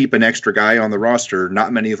that keep an extra guy on the roster.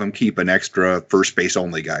 Not many of them keep an extra first base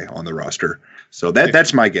only guy on the roster. So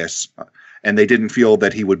that's my guess. And they didn't feel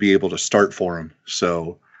that he would be able to start for him.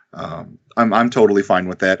 So I'm totally fine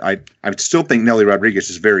with that. I still think Nelly Rodriguez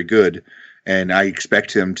is very good, and I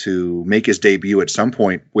expect him to make his debut at some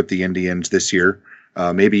point with the Indians this year.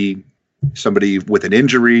 Maybe somebody with an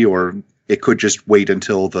injury, or it could just wait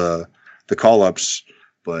until the call-ups.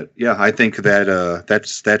 But yeah, I think that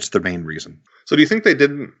that's the main reason. So do you think they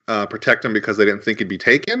didn't protect him because they didn't think he'd be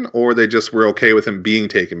taken, or they just were okay with him being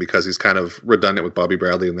taken because he's kind of redundant with Bobby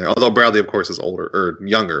Bradley in there? Although Bradley, of course, is older or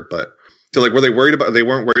younger, but so like, were they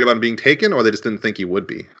weren't worried about him being taken, or they just didn't think he would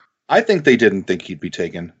be? I think they didn't think he'd be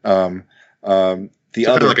taken. The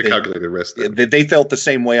so other, like a calculated risk. They felt the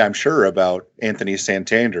same way, I'm sure, about Anthony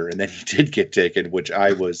Santander, and then he did get taken, which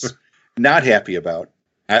I was not happy about.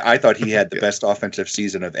 I thought he had the best offensive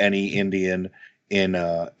season of any Indian in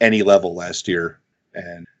any level last year,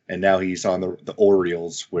 and now he's on the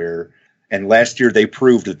Orioles, and last year they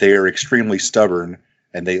proved that they are extremely stubborn,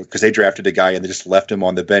 and because they drafted a guy and they just left him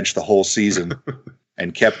on the bench the whole season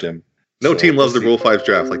and kept him. No team loves the Rule 5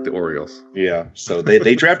 draft like the Orioles. Yeah, so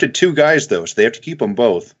they drafted two guys though, so they have to keep them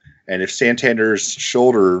both. And if Santander's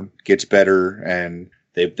shoulder gets better and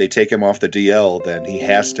they take him off the DL, then he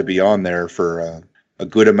has to be on there for a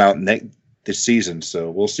good amount this season. So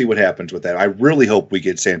we'll see what happens with that. I really hope we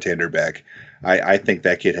get Santander back. I think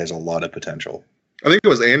that kid has a lot of potential. I think it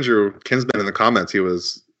was Andrew Kinsman in the comments. He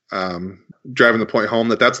was driving the point home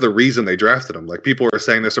that's the reason they drafted him. Like, people were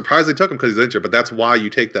saying they're surprised they took him because he's injured, but that's why you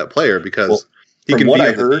take that player, because he can be. From what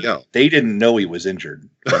I heard, they didn't know he was injured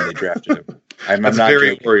when they drafted him. I'm not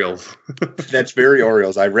very joking. Orioles. That's very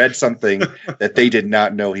Orioles. I read something that they did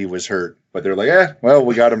not know he was hurt, but they're like, well,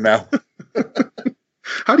 we got him now.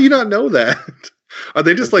 How do you not know that? Are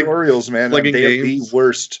they just like the Orioles, man? Like they have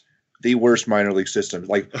the worst minor league systems.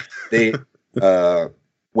 Like they,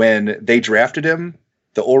 when they drafted him,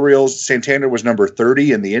 the Orioles, Santander was number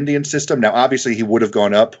 30 in the Indian system. Now, obviously, he would have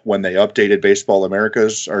gone up when they updated Baseball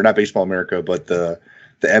America's, or not Baseball America, but the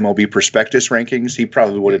MLB prospectus rankings. He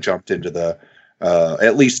probably would have jumped into the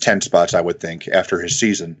at least 10 spots, I would think, after his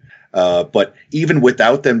season. But even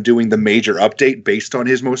without them doing the major update based on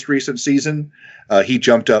his most recent season, he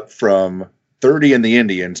jumped up from 30 in the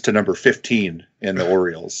Indians to number 15 in the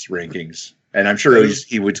Orioles rankings. And I'm sure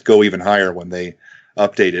he would go even higher when they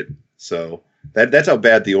update it. So that's how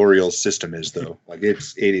bad the Orioles system is, though. Like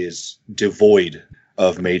it is devoid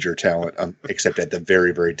of major talent, except at the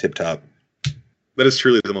very, very tip top. That is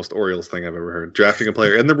truly the most Orioles thing I've ever heard. Drafting a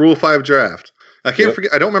player in the Rule 5 draft. I can't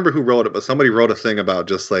forget. I don't remember who wrote it, but somebody wrote a thing about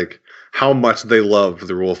just like how much they love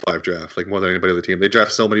the Rule 5 draft, like more than anybody on the team. They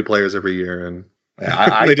draft so many players every year, and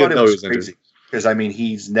I thought it was crazy because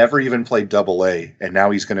he's never even played Double-A, and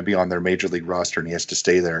now he's going to be on their major league roster, and he has to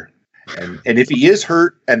stay there. And if he is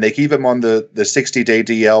hurt and they keep him on the 60-day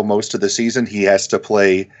DL most of the season, he has to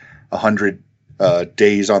play 100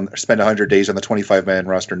 spend 100 days on the 25-man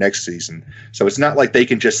roster next season. So it's not like they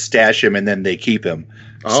can just stash him and then they keep him.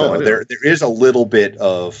 So there is a little bit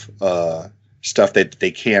of stuff that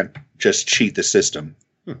they can't just cheat the system.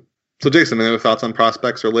 So Jason, any other thoughts on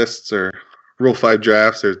prospects or lists or Rule 5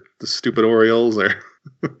 drafts or the stupid Orioles? Or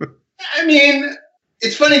I mean,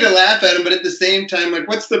 it's funny to laugh at him, but at the same time, like,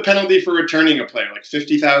 what's the penalty for returning a player? Like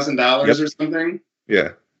 $50,000 or something?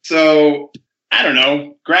 Yeah. So I don't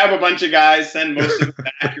know, grab a bunch of guys, send most of them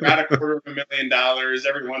back. You're out $250,000.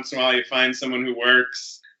 Every once in a while you find someone who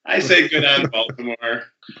works. I say good on Baltimore.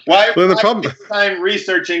 Why waste time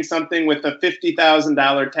researching something with a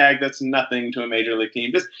 $50,000 tag that's nothing to a major league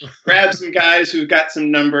team? Just grab some guys who've got some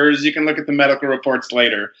numbers. You can look at the medical reports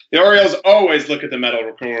later. The Orioles always look at the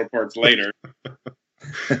medical reports later.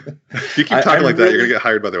 If you keep talking like that, you're going to get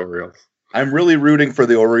hired by the Orioles. I'm really rooting for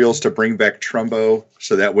the Orioles to bring back Trumbo,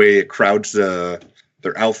 so that way it crowds their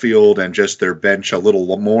outfield and just their bench a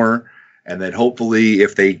little more. And then hopefully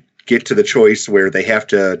if they get to the choice where they have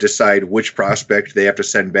to decide which prospect they have to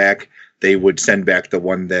send back, they would send back the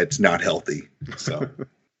one that's not healthy. So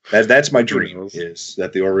that's my dream, is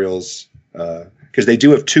that the Orioles, because they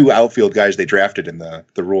do have two outfield guys they drafted in the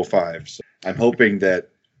Rule 5. So I'm hoping that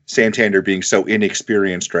Santander, being so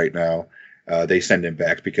inexperienced right now, they send him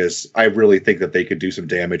back, because I really think that they could do some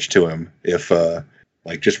damage to him if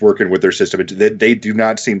like just working with their system. They do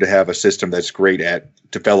not seem to have a system that's great at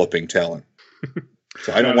developing talent.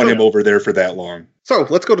 So I don't want him over there for that long. So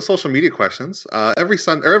let's go to social media questions. Every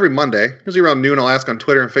Sunday or every Monday, usually around noon, I'll ask on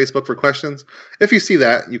Twitter and Facebook for questions. If you see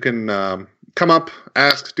that, you can come up,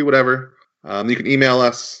 ask, do whatever. You can email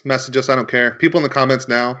us, message us. I don't care. People in the comments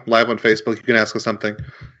now, live on Facebook, you can ask us something.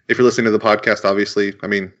 If you're listening to the podcast, obviously, I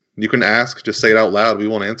mean, you can ask. Just say it out loud. We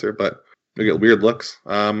won't answer, but we get weird looks.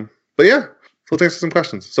 But yeah, so let's answer some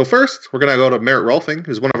questions. So first, we're going to go to Merritt Rolfing,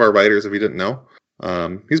 who's one of our writers, if you didn't know.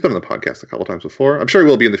 He's been on the podcast a couple times before. I'm sure he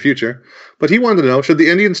will be in the future. But he wanted to know, should the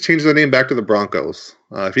Indians change their name back to the Broncos?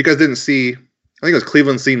 If you guys didn't see, I think it was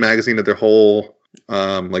Cleveland Scene Magazine did their whole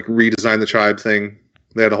redesign the tribe thing.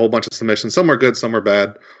 They had a whole bunch of submissions. Some were good, some were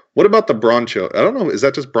bad. What about the Broncho? I don't know. Is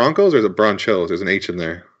that just Broncos or is it Bronchos? There's an H in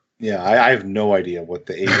there. Yeah, I have no idea what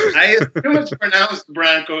the H is. I assume it's pronounced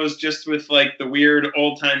Broncos just with like the weird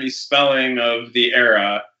old-timey spelling of the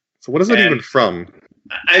era. So what is it even from?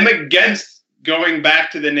 I'm against going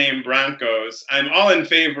back to the name Broncos. I'm all in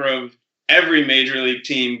favor of every major league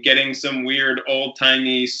team getting some weird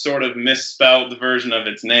old-timey sort of misspelled version of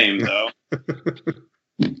its name, though.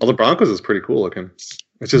 Well, the Broncos is pretty cool looking.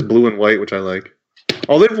 It's just blue and white, which I like.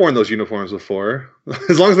 Oh, they've worn those uniforms before.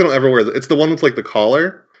 As long as they don't ever wear it's the one with like the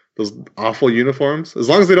collar, those awful uniforms. As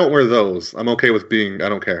long as they don't wear those, I'm okay with I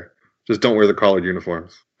don't care. Just don't wear the collared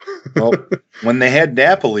uniforms. Well, when they had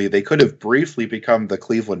Napoli, they could have briefly become the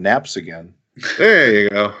Cleveland Naps again. There you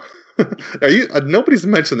go. Nobody's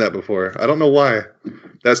mentioned that before. I don't know why.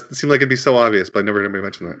 That seemed like it'd be so obvious, but I never heard anybody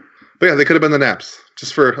mention that. But yeah, they could have been the Naps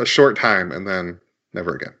just for a short time and then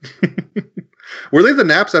never again. Were they the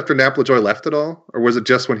Naps after Nap LaJoy left at all? Or was it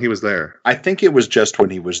just when he was there? I think it was just when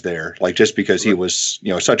he was there. Like, just because he was,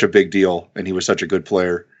 such a big deal and he was such a good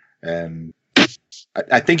player. And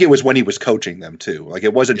I think it was when he was coaching them, too. Like,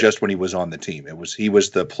 it wasn't just when he was on the team. He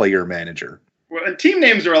was the player manager. Well, and team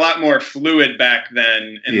names were a lot more fluid back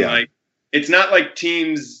then. And, it's not like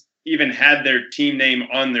teams even had their team name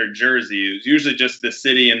on their jersey. It was usually just the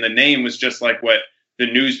city, and the name was just like what the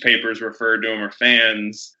newspapers referred to them or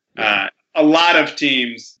fans. Yeah. A lot of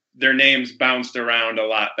teams, their names bounced around a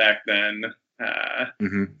lot back then. But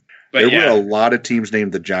there were a lot of teams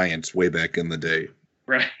named the Giants way back in the day.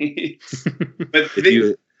 Right. But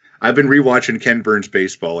I've been rewatching Ken Burns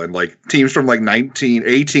baseball, and like teams from like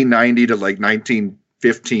 1890 to like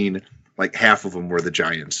 1915, like half of them were the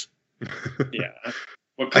Giants. Yeah.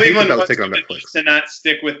 Well, Cleveland was to not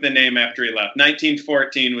stick with the name after he left.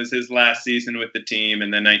 1914 was his last season with the team,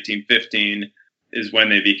 and then 1915 is when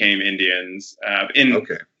they became Indians.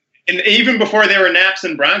 And even before they were Naps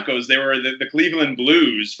and Broncos, they were the Cleveland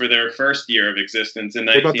Blues for their first year of existence. In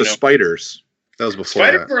what about the Spiders? That was before.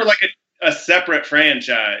 Spiders were like a separate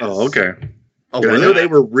franchise. Oh, okay. Oh, I know they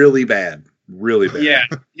were really bad. Really bad. Yeah.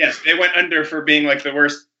 Yes, they went under for being like the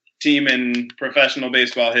worst team in professional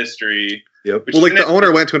baseball history. Yep. Well, like the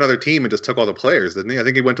owner went to another team and just took all the players, didn't he? I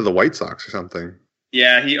think he went to the White Sox or something.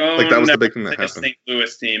 Yeah, he owned that was the big thing that happened. St.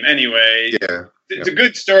 Louis team. Anyway, yeah, it's a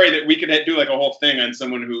good story that we could do like a whole thing on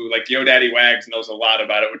someone who, like Yo Daddy Wags, knows a lot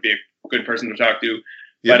about it. Would be a good person to talk to.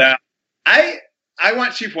 Yeah. But I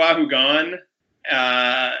want Chief Wahoo gone,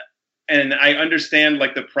 and I understand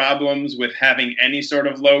like the problems with having any sort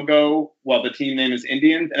of logo while the team name is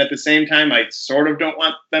Indians, and at the same time, I sort of don't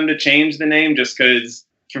want them to change the name just because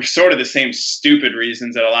for sort of the same stupid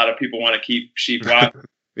reasons that a lot of people want to keep Chief Wahoo.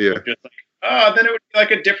 Yeah. Just like, then it would be like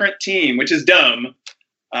a different team, which is dumb.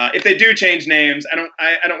 If they do change names, I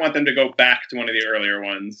don't want them to go back to one of the earlier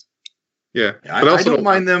ones. Yeah, I don't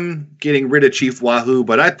mind them getting rid of Chief Wahoo,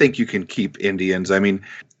 but I think you can keep Indians. I mean,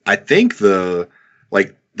 I think the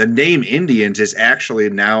name Indians is actually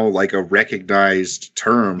now like a recognized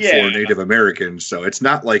term for Native Americans. So it's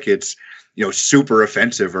not like it's super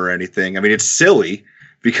offensive or anything. I mean, it's silly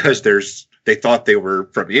because they thought they were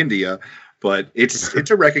from India. But it's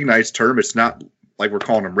a recognized term. It's not like we're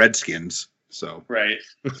calling them Redskins. So right.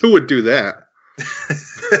 Who would do that?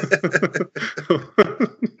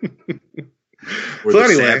 Or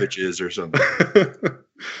the Savages or something.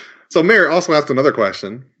 So Mayor also asked another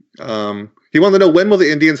question. He wanted to know, when will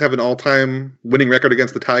the Indians have an all-time winning record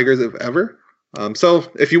against the Tigers, if ever?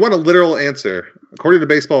 So if you want a literal answer, according to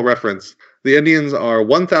Baseball Reference, the Indians are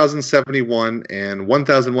 1,071 and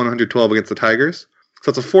 1,112 against the Tigers. So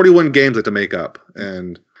it's a 41 games to make up.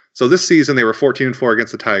 And so this season they were 14-4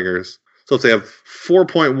 against the Tigers. So if they have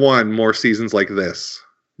 4.1 more seasons like this,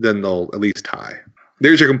 then they'll at least tie.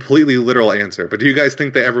 There's your completely literal answer. But do you guys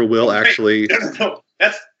think they ever will actually? No.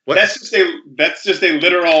 That's just a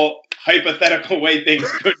literal hypothetical way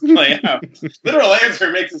things could play out. Literal answer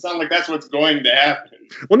makes it sound like that's what's going to happen.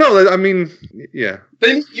 Well, no, I mean, yeah.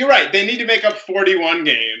 You're right. They need to make up 41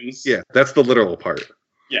 games. Yeah, that's the literal part.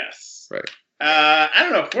 Yes. Right. I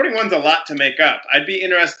don't know. 41's a lot to make up. I'd be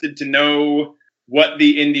interested to know what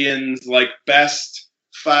the Indians' best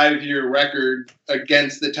 5-year record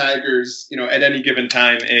against the Tigers, at any given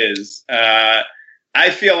time is. I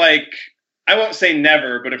feel like, I won't say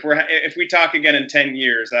never, but if we talk again in 10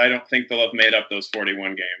 years, I don't think they'll have made up those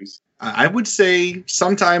 41 games. I would say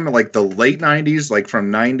sometime like the late 90s, like from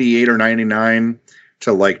 98 or 99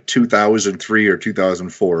 to like 2003 or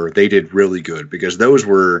 2004, they did really good because those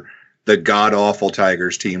were the god-awful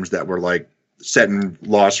Tigers teams that were like setting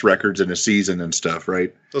loss records in a season and stuff,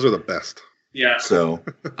 right? Those are the best. Yeah. So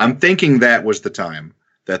I'm thinking that was the time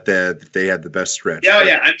that they had the best stretch. Yeah,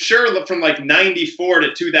 yeah. I'm sure from like 94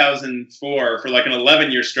 to 2004 for like an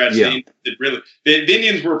 11-year stretch, the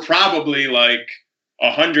Indians were probably like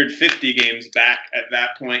 150 games back at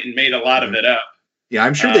that point and made a lot of it up. Yeah,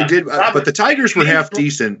 I'm sure they did. But the Tigers were half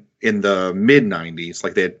decent in the mid 90s.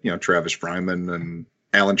 Like they had, Travis Fryman and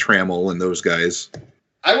Alan Trammell and those guys.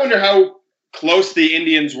 I wonder how close the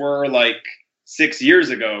Indians were like 6 years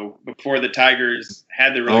ago before the Tigers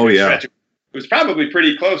had the really good stretch. It was probably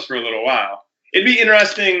pretty close for a little while. It'd be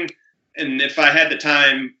interesting, and if I had the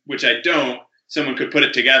time, which I don't, someone could put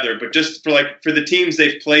it together. But just for the teams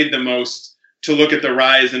they've played the most, to look at the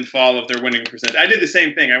rise and fall of their winning percentage. I did the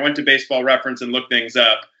same thing. I went to Baseball Reference and looked things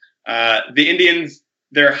up. The Indians,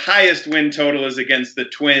 their highest win total is against the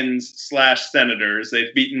Twins/Senators.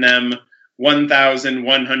 They've beaten them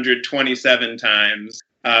 1,127 times.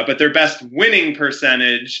 But their best winning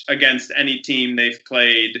percentage against any team they've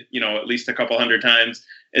played, at least a couple hundred times,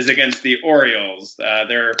 is against the Orioles.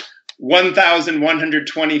 They're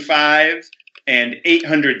 1,125 and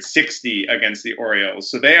 860 against the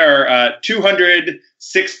Orioles. So they are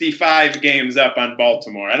 265 games up on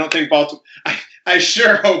Baltimore. I don't think Baltimore... I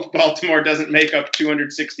sure hope Baltimore doesn't make up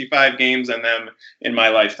 265 games on them in my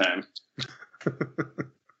lifetime.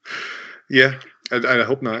 Yeah, I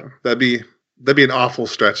hope not. That'd be an awful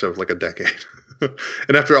stretch of like a decade.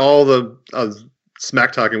 And after all the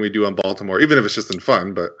smack talking we do on Baltimore, even if it's just in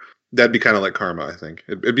fun, but that'd be kind of like karma, I think.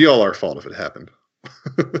 It'd be all our fault if it happened.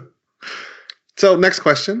 So next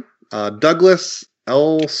question, Douglas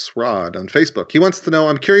L. Srod on Facebook. He wants to know,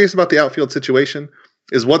 I'm curious about the outfield situation.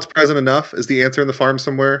 Is what's present enough? Is the answer in the farm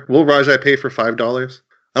somewhere? Will Rajai pay for $5?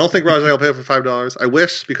 I don't think Rajai will pay for $5. I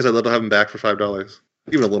wish, because I'd love to have him back for $5.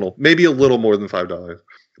 Even a little, maybe a little more than $5.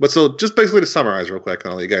 But so just basically to summarize real quick, and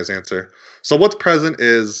I'll let you guys answer. So what's present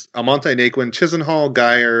is Almonte Naquin, Chisenhall,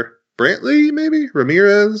 Geyer, Brantley, maybe?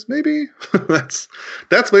 Ramirez, maybe? That's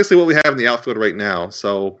basically what we have in the outfield right now.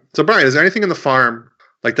 So Brian, is there anything in the farm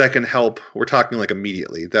like that can help? We're talking like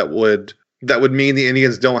immediately. That would mean the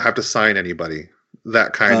Indians don't have to sign anybody.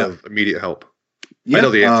 That kind of immediate help. Yeah, I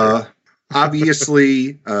know the answer.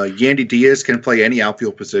 Obviously, Yandy Diaz can play any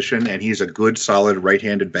outfield position, and he's a good, solid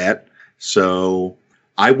right-handed bat. So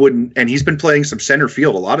I wouldn't, and he's been playing some center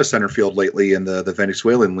field, a lot of center field lately in the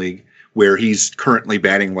Venezuelan league, where he's currently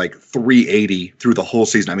batting like 380 through the whole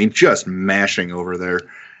season. I mean, just mashing over there.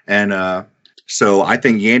 And so I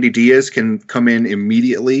think Yandy Diaz can come in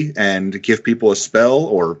immediately and give people a spell,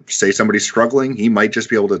 or say somebody's struggling. He might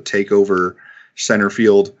just be able to take over center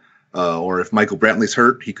field. Or if Michael Brantley's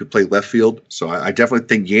hurt, he could play left field. So I definitely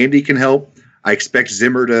think Yandy can help. I expect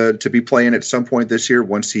Zimmer to be playing at some point this year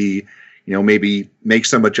once he, maybe make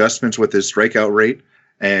some adjustments with his strikeout rate.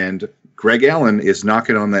 And Greg Allen is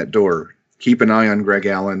knocking on that door. Keep an eye on Greg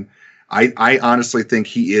Allen. I honestly think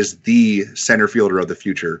he is the center fielder of the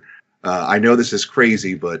future. I know this is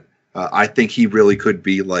crazy, but I think he really could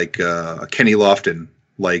be like a Kenny Lofton,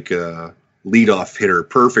 like a leadoff hitter,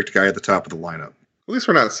 perfect guy at the top of the lineup. At least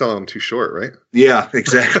we're not selling them too short, right? Yeah,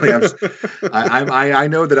 exactly. I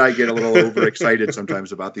know that I get a little overexcited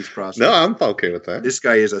sometimes about these prospects. No, I'm okay with that. This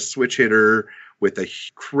guy is a switch hitter with a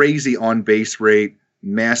crazy on-base rate,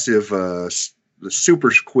 massive,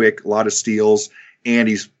 super quick, a lot of steals, and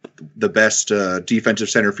he's the best defensive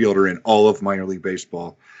center fielder in all of minor league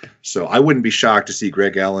baseball. So I wouldn't be shocked to see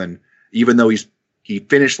Greg Allen, even though he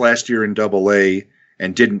finished last year in Double-A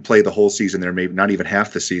and didn't play the whole season there, maybe not even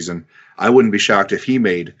half the season. I wouldn't be shocked if he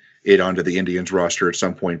made it onto the Indians roster at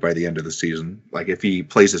some point by the end of the season. Like if he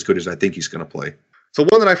plays as good as I think he's going to play. So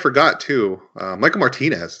one that I forgot too, Michael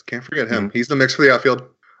Martinez. Can't forget him. He's the mix for the outfield.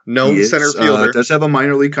 Known center fielder. Does have a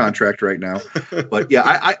minor league contract right now. But yeah,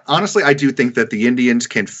 I honestly, I do think that the Indians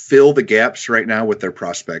can fill the gaps right now with their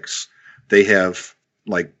prospects. They have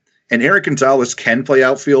and Eric Gonzalez can play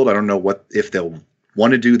outfield. I don't know if they'll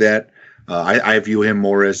want to do that. I view him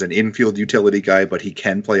more as an infield utility guy, but he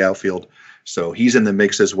can play outfield. So he's in the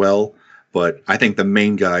mix as well. But I think the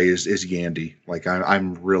main guy is Yandy.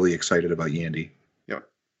 I'm really excited about Yandy. Yeah.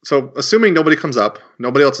 So assuming nobody comes up,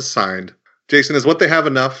 nobody else is signed, Jason, is what they have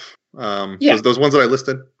enough? Those ones that I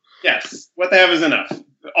listed? Yes. What they have is enough.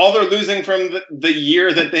 all they're losing from the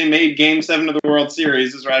year that they made Game 7 of the World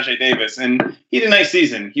Series is Rajai Davis. And he had a nice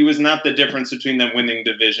season. He was not the difference between them winning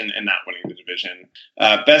the division and not winning the division.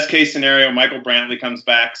 Best case scenario, Michael Brantley comes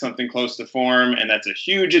back something close to form, and that's a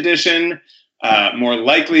huge addition. More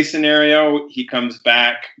likely scenario, he comes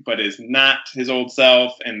back but is not his old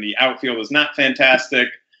self, and the outfield is not fantastic,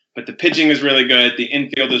 but the pitching is really good. The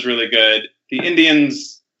infield is really good. The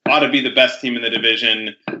Indians ought to be the best team in the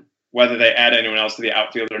division, whether they add anyone else to the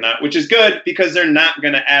outfield or not, which is good because they're not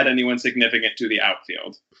going to add anyone significant to the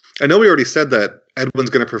outfield. I know we already said that Edwin's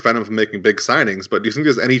going to prevent him from making big signings, but do you think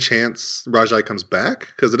there's any chance Rajai comes back?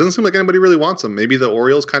 Because it doesn't seem like anybody really wants him. Maybe the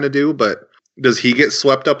Orioles kind of do, but does he get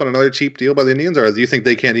swept up on another cheap deal by the Indians, or do you think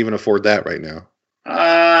they can't even afford that right now?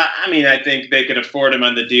 I think they could afford him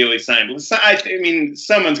on the deal he signed. I mean,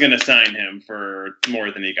 someone's going to sign him for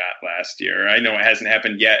more than he got last year. I know it hasn't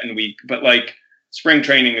happened yet, but like spring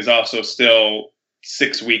training is also still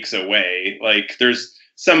 6 weeks away. Like,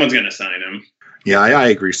 someone's going to sign him. Yeah, I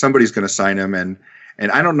agree. Somebody's going to sign him, and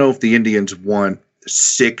I don't know if the Indians want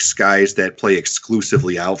 6 guys that play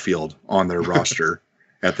exclusively outfield on their roster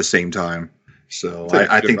at the same time. So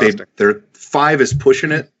I think they're 5 is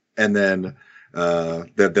pushing it, and then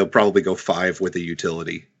they'll probably go 5 with a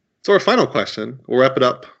utility. So our final question, we'll wrap it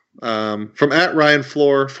up. From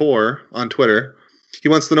 @RyanFloor4 on Twitter, he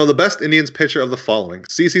wants to know the best Indians pitcher of the following: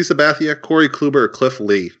 CC Sabathia, Corey Kluber, or Cliff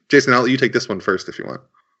Lee. Jason, I'll let you take this one first if you want.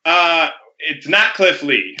 It's not Cliff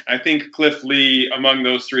Lee. I think Cliff Lee, among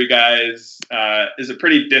those 3 guys, is a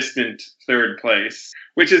pretty distant third place,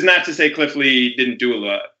 which is not to say Cliff Lee didn't do a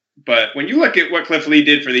lot. But when you look at what Cliff Lee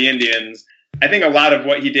did for the Indians, I think a lot of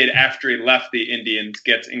what he did after he left the Indians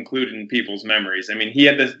gets included in people's memories. I mean, he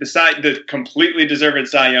had the completely deserved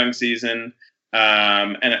Cy Young season,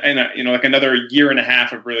 and like another year and a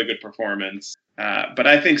half of really good performance. But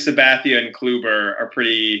I think Sabathia and Kluber are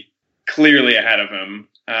pretty clearly ahead of him.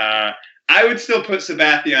 I would still put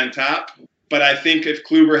Sabathia on top, but I think if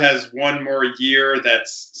Kluber has one more year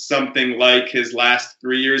that's something like his last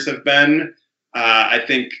 3 years have been, I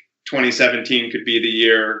think 2017 could be the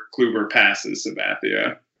year Kluber passes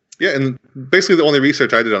Sabathia. Yeah, and basically the only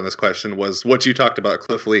research I did on this question was what you talked about,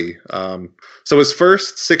 Cliff Lee. So his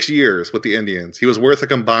first 6 years with the Indians, he was worth a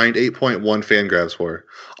combined 8.1 Fangraphs for.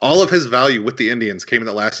 All of his value with the Indians came in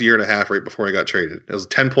the last year and a half right before he got traded. It was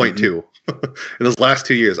 10.2 in those last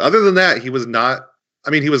 2 years. Other than that, he was not –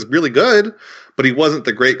 I mean, he was really good, but he wasn't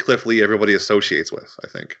the great Cliff Lee everybody associates with, I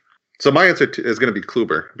think. So my answer is going to be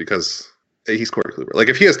Kluber because – he's Corey Kluber. Like,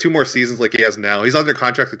 if he has 2 more seasons like he has now, he's under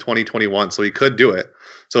contract to 2021, so he could do it.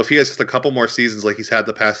 So if he has just a couple more seasons like he's had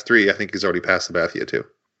the past 3, I think he's already passed Sabathia too.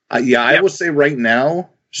 I will say right now,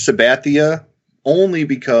 Sabathia, only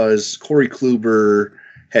because Corey Kluber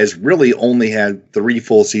has really only had 3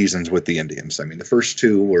 full seasons with the Indians. I mean, the first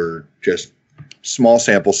 2 were just small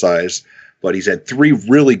sample size, but he's had 3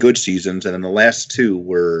 really good seasons, and then the last 2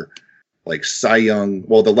 were like Cy Young.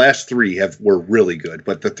 Well, the last 3 were really good,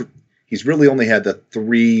 but he's really only had the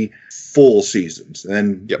 3 full seasons,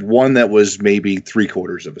 and one that was maybe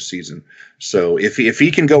 3/4 of a season. So if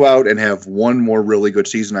he can go out and have one more really good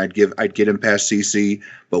season, I'd get him past CC.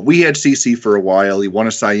 But we had CC for a while. He won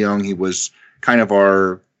a Cy Young. He was kind of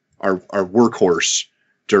our workhorse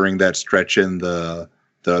during that stretch in the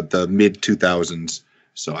mid 2000s.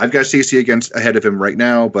 So I've got CC ahead of him right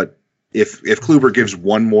now. But if Kluber gives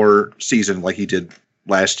one more season like he did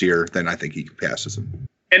last year, then I think he passes him.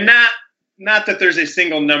 And not that there's a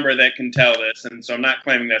single number that can tell this, and so I'm not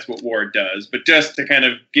claiming that's what Ward does, but just to kind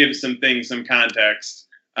of give some context,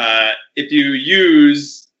 if you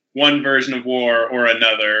use one version of WAR or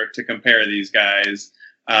another to compare these guys,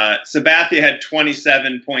 Sabathia had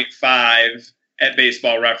 27.5 at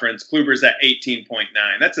Baseball Reference. Kluber's at 18.9.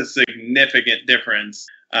 That's a significant difference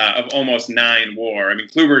of almost 9 WAR. I mean,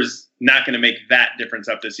 Kluber's not going to make that difference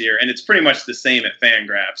up this year, and it's pretty much the same at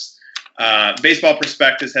Fangraphs. Baseball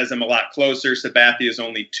Prospectus has him a lot closer. Sabathia is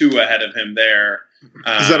only 2 ahead of him there.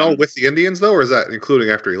 Is that all with the Indians, though, or is that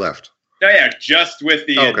including after he left? No, yeah, just with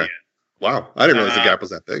the Indians. Wow. I didn't realize the gap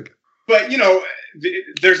was that big. But,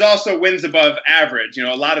 there's also wins above average.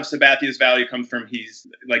 A lot of Sabathia's value comes from he's,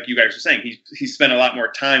 like you guys are saying, he's spent a lot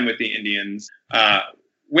more time with the Indians.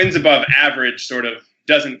 Wins above average sort of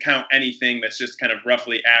doesn't count anything that's just kind of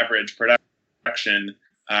roughly average production.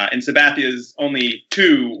 And Sabathia's only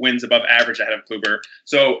 2 wins above average ahead of Kluber.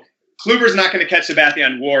 So Kluber's not going to catch Sabathia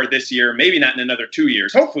on WAR this year, maybe not in another 2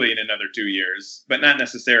 years, hopefully in another 2 years, but not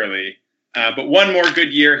necessarily. But one more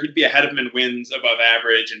good year, he'd be ahead of him in wins above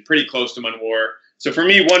average and pretty close to him on WAR. So for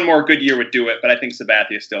me, one more good year would do it, but I think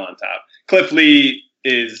Sabathia is still on top. Cliff Lee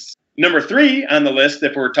is Number 3 on the list,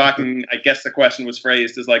 if we're talking, I guess the question was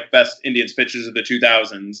phrased as like best Indians pitchers of the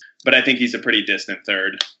 2000s, but I think he's a pretty distant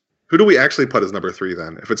third. Who do we actually put as number 3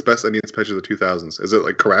 then? If it's best Indians pitchers of the 2000s, is it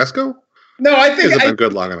like Carrasco? No, I think has it been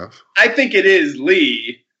good long enough? I think it is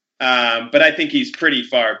Lee, but I think he's pretty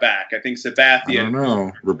far back. I think Sabathia. I don't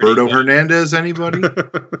know. Roberto Hernandez, anybody?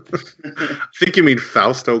 I think you mean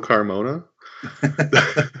Fausto Carmona.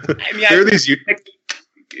 I mean, there are these. You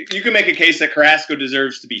can make a case that Carrasco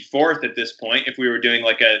deserves to be 4th at this point. If we were doing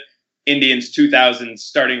like a Indians 2000s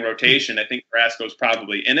starting rotation, I think Carrasco's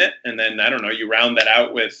probably in it. And then, I don't know, you round that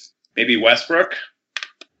out with maybe Westbrook.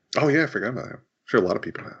 Oh, yeah, I forgot about him. Sure, a lot of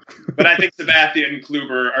people have. But I think Sabathia and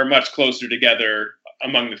Kluber are much closer together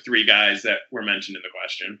among the 3 guys that were mentioned in the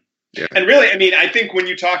question. Yeah. And really, I mean, I think when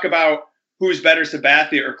you talk about who's better,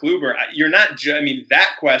 Sabathia or Kluber, you're not that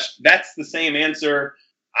question, that's the same answer,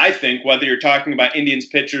 I think, whether you're talking about Indians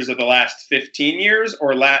pitchers of the last 15 years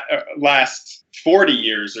or last 40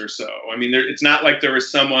 years or so. I mean, it's not like there was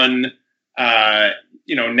someone,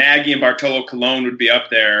 Nagy and Bartolo Colon would be up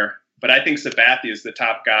there, but I think Sabathia is the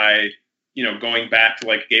top guy, going back to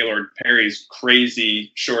like Gaylord Perry's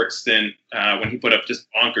crazy short stint when he put up just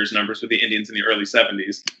bonkers numbers with the Indians in the early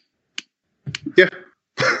 70s. Yeah,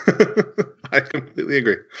 I completely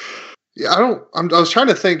agree. Yeah, I was trying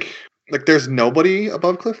to think. Like, there's nobody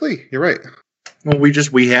above Cliff Lee. You're right. Well,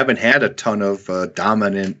 we haven't had a ton of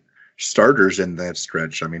dominant starters in that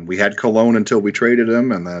stretch. I mean, we had Colon until we traded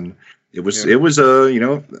him, and then it was a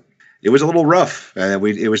little rough. And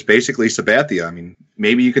it was basically Sabathia. I mean,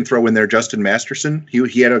 maybe you can throw in there Justin Masterson.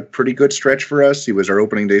 He had a pretty good stretch for us. He was our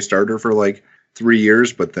opening day starter for like 3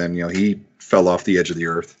 years, but then he fell off the edge of the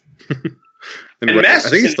earth. And I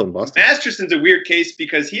think he's still in Boston. Masterson's a weird case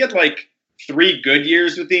because he had like 3 good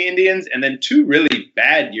years with the Indians and then 2 really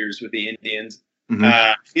bad years with the Indians.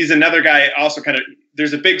 Mm-hmm. He's another guy also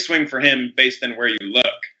there's a big swing for him based on where you look.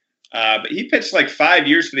 But he pitched like 5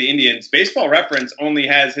 years for the Indians. Baseball Reference only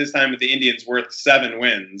has his time with the Indians worth 7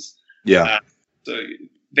 wins. Yeah. So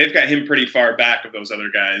they've got him pretty far back of those other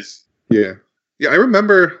guys. Yeah. Yeah, I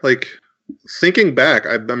remember, like, thinking back,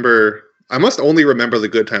 I must only remember the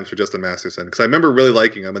good times for Justin Masterson because I remember really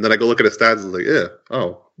liking him, and then I go look at his stats and I was like,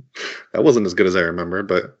 that wasn't as good as I remember.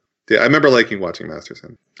 But yeah, I remember watching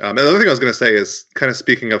Masterson. And the other thing I was going to say is kind of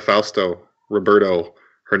speaking of Fausto, Roberto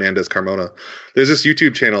Hernandez Carmona, there's this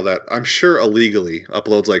YouTube channel that I'm sure illegally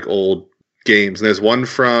uploads like old games, and there's one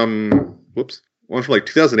from like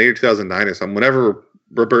 2008 or 2009 or something. Whenever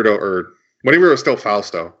it was still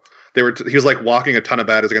Fausto. He was like walking a ton of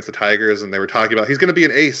batters against the Tigers, and they were talking about he's going to be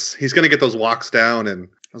an ace. He's going to get those walks down. And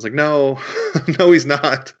I was like, no, no, he's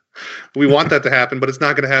not. We want that to happen, but it's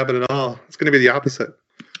not going to happen at all. It's going to be the opposite.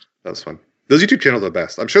 That was fun. Those YouTube channels are the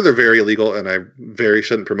best. I'm sure they're very illegal, and I very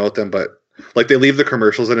shouldn't promote them, but like they leave the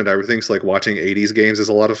commercials in and everything. So like watching 80s games is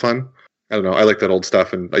a lot of fun. I don't know. I like that old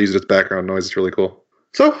stuff, and I use it as background noise. It's really cool.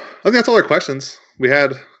 So I think that's all our questions. We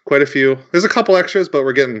had quite a few. There's a couple extras, but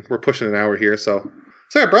we're pushing an hour here. So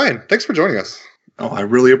yeah, Brian, thanks for joining us. Oh, I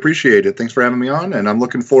really appreciate it. Thanks for having me on, and I'm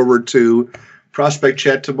looking forward to Prospect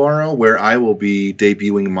Chat tomorrow, where I will be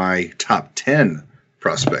debuting my top 10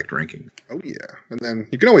 prospect ranking. Oh, yeah. And then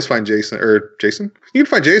you can always find Jason. You can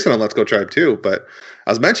find Jason on Let's Go Tribe, too. But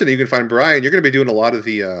as mentioned, you can find Brian. You're going to be doing a lot of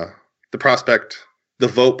the prospect, the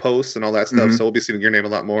vote posts and all that stuff, mm-hmm. So we'll be seeing your name a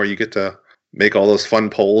lot more. You get to make all those fun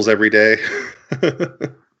polls every day.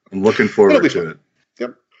 I'm looking forward to it.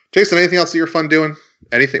 Yep. Jason, anything else that you're fun doing?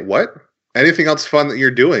 Anything else fun that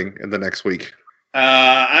you're doing in the next week?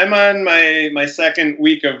 I'm on my second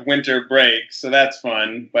week of winter break, so that's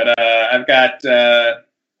fun. But I've got a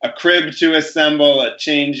crib to assemble, a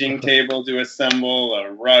changing table to assemble,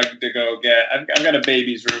 a rug to go get. I've got a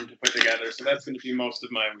baby's room to put together, so that's going to be most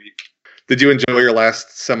of my week. Did you enjoy your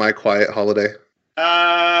last semi-quiet holiday?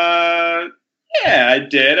 Yeah, I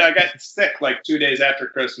did. I got sick like 2 days after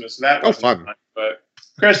Christmas, so that was fun. But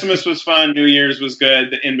Christmas was fun. New Year's was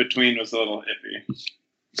good. The in-between was a little iffy.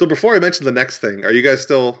 So before I mention the next thing, are you guys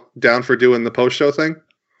still down for doing the post-show thing?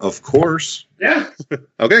 Of course. Yeah.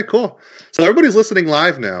 Okay, cool. So everybody's listening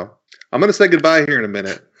live now. I'm going to say goodbye here in a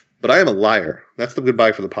minute, but I am a liar. That's the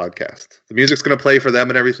goodbye for the podcast. The music's going to play for them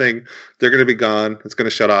and everything. They're going to be gone. It's going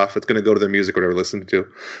to shut off. It's going to go to their music, whatever they're listening to.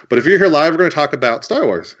 But if you're here live, we're going to talk about Star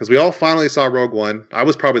Wars, because we all finally saw Rogue One. I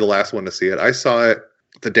was probably the last one to see it. I saw it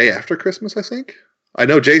the day after Christmas, I think. I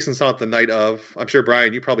know Jason saw it the night of. I'm sure,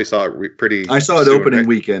 Brian, you probably saw it pretty I saw it soon, opening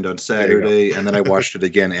weekend on Saturday, and then I watched it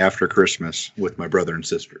again after Christmas with my brother and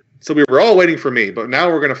sister. So we were all waiting for me, but now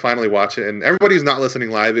we're going to finally watch it. And everybody who's not listening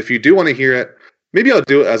live, if you do want to hear it, maybe I'll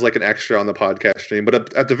do it as like an extra on the podcast stream.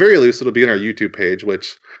 But at the very least, it'll be on our YouTube page,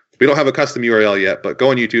 which We don't have a custom URL yet, but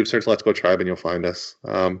go on YouTube, search Let's Go Tribe, and you'll find us.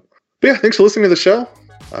 But yeah, thanks for listening to the show.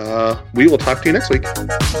 We will talk to you next week.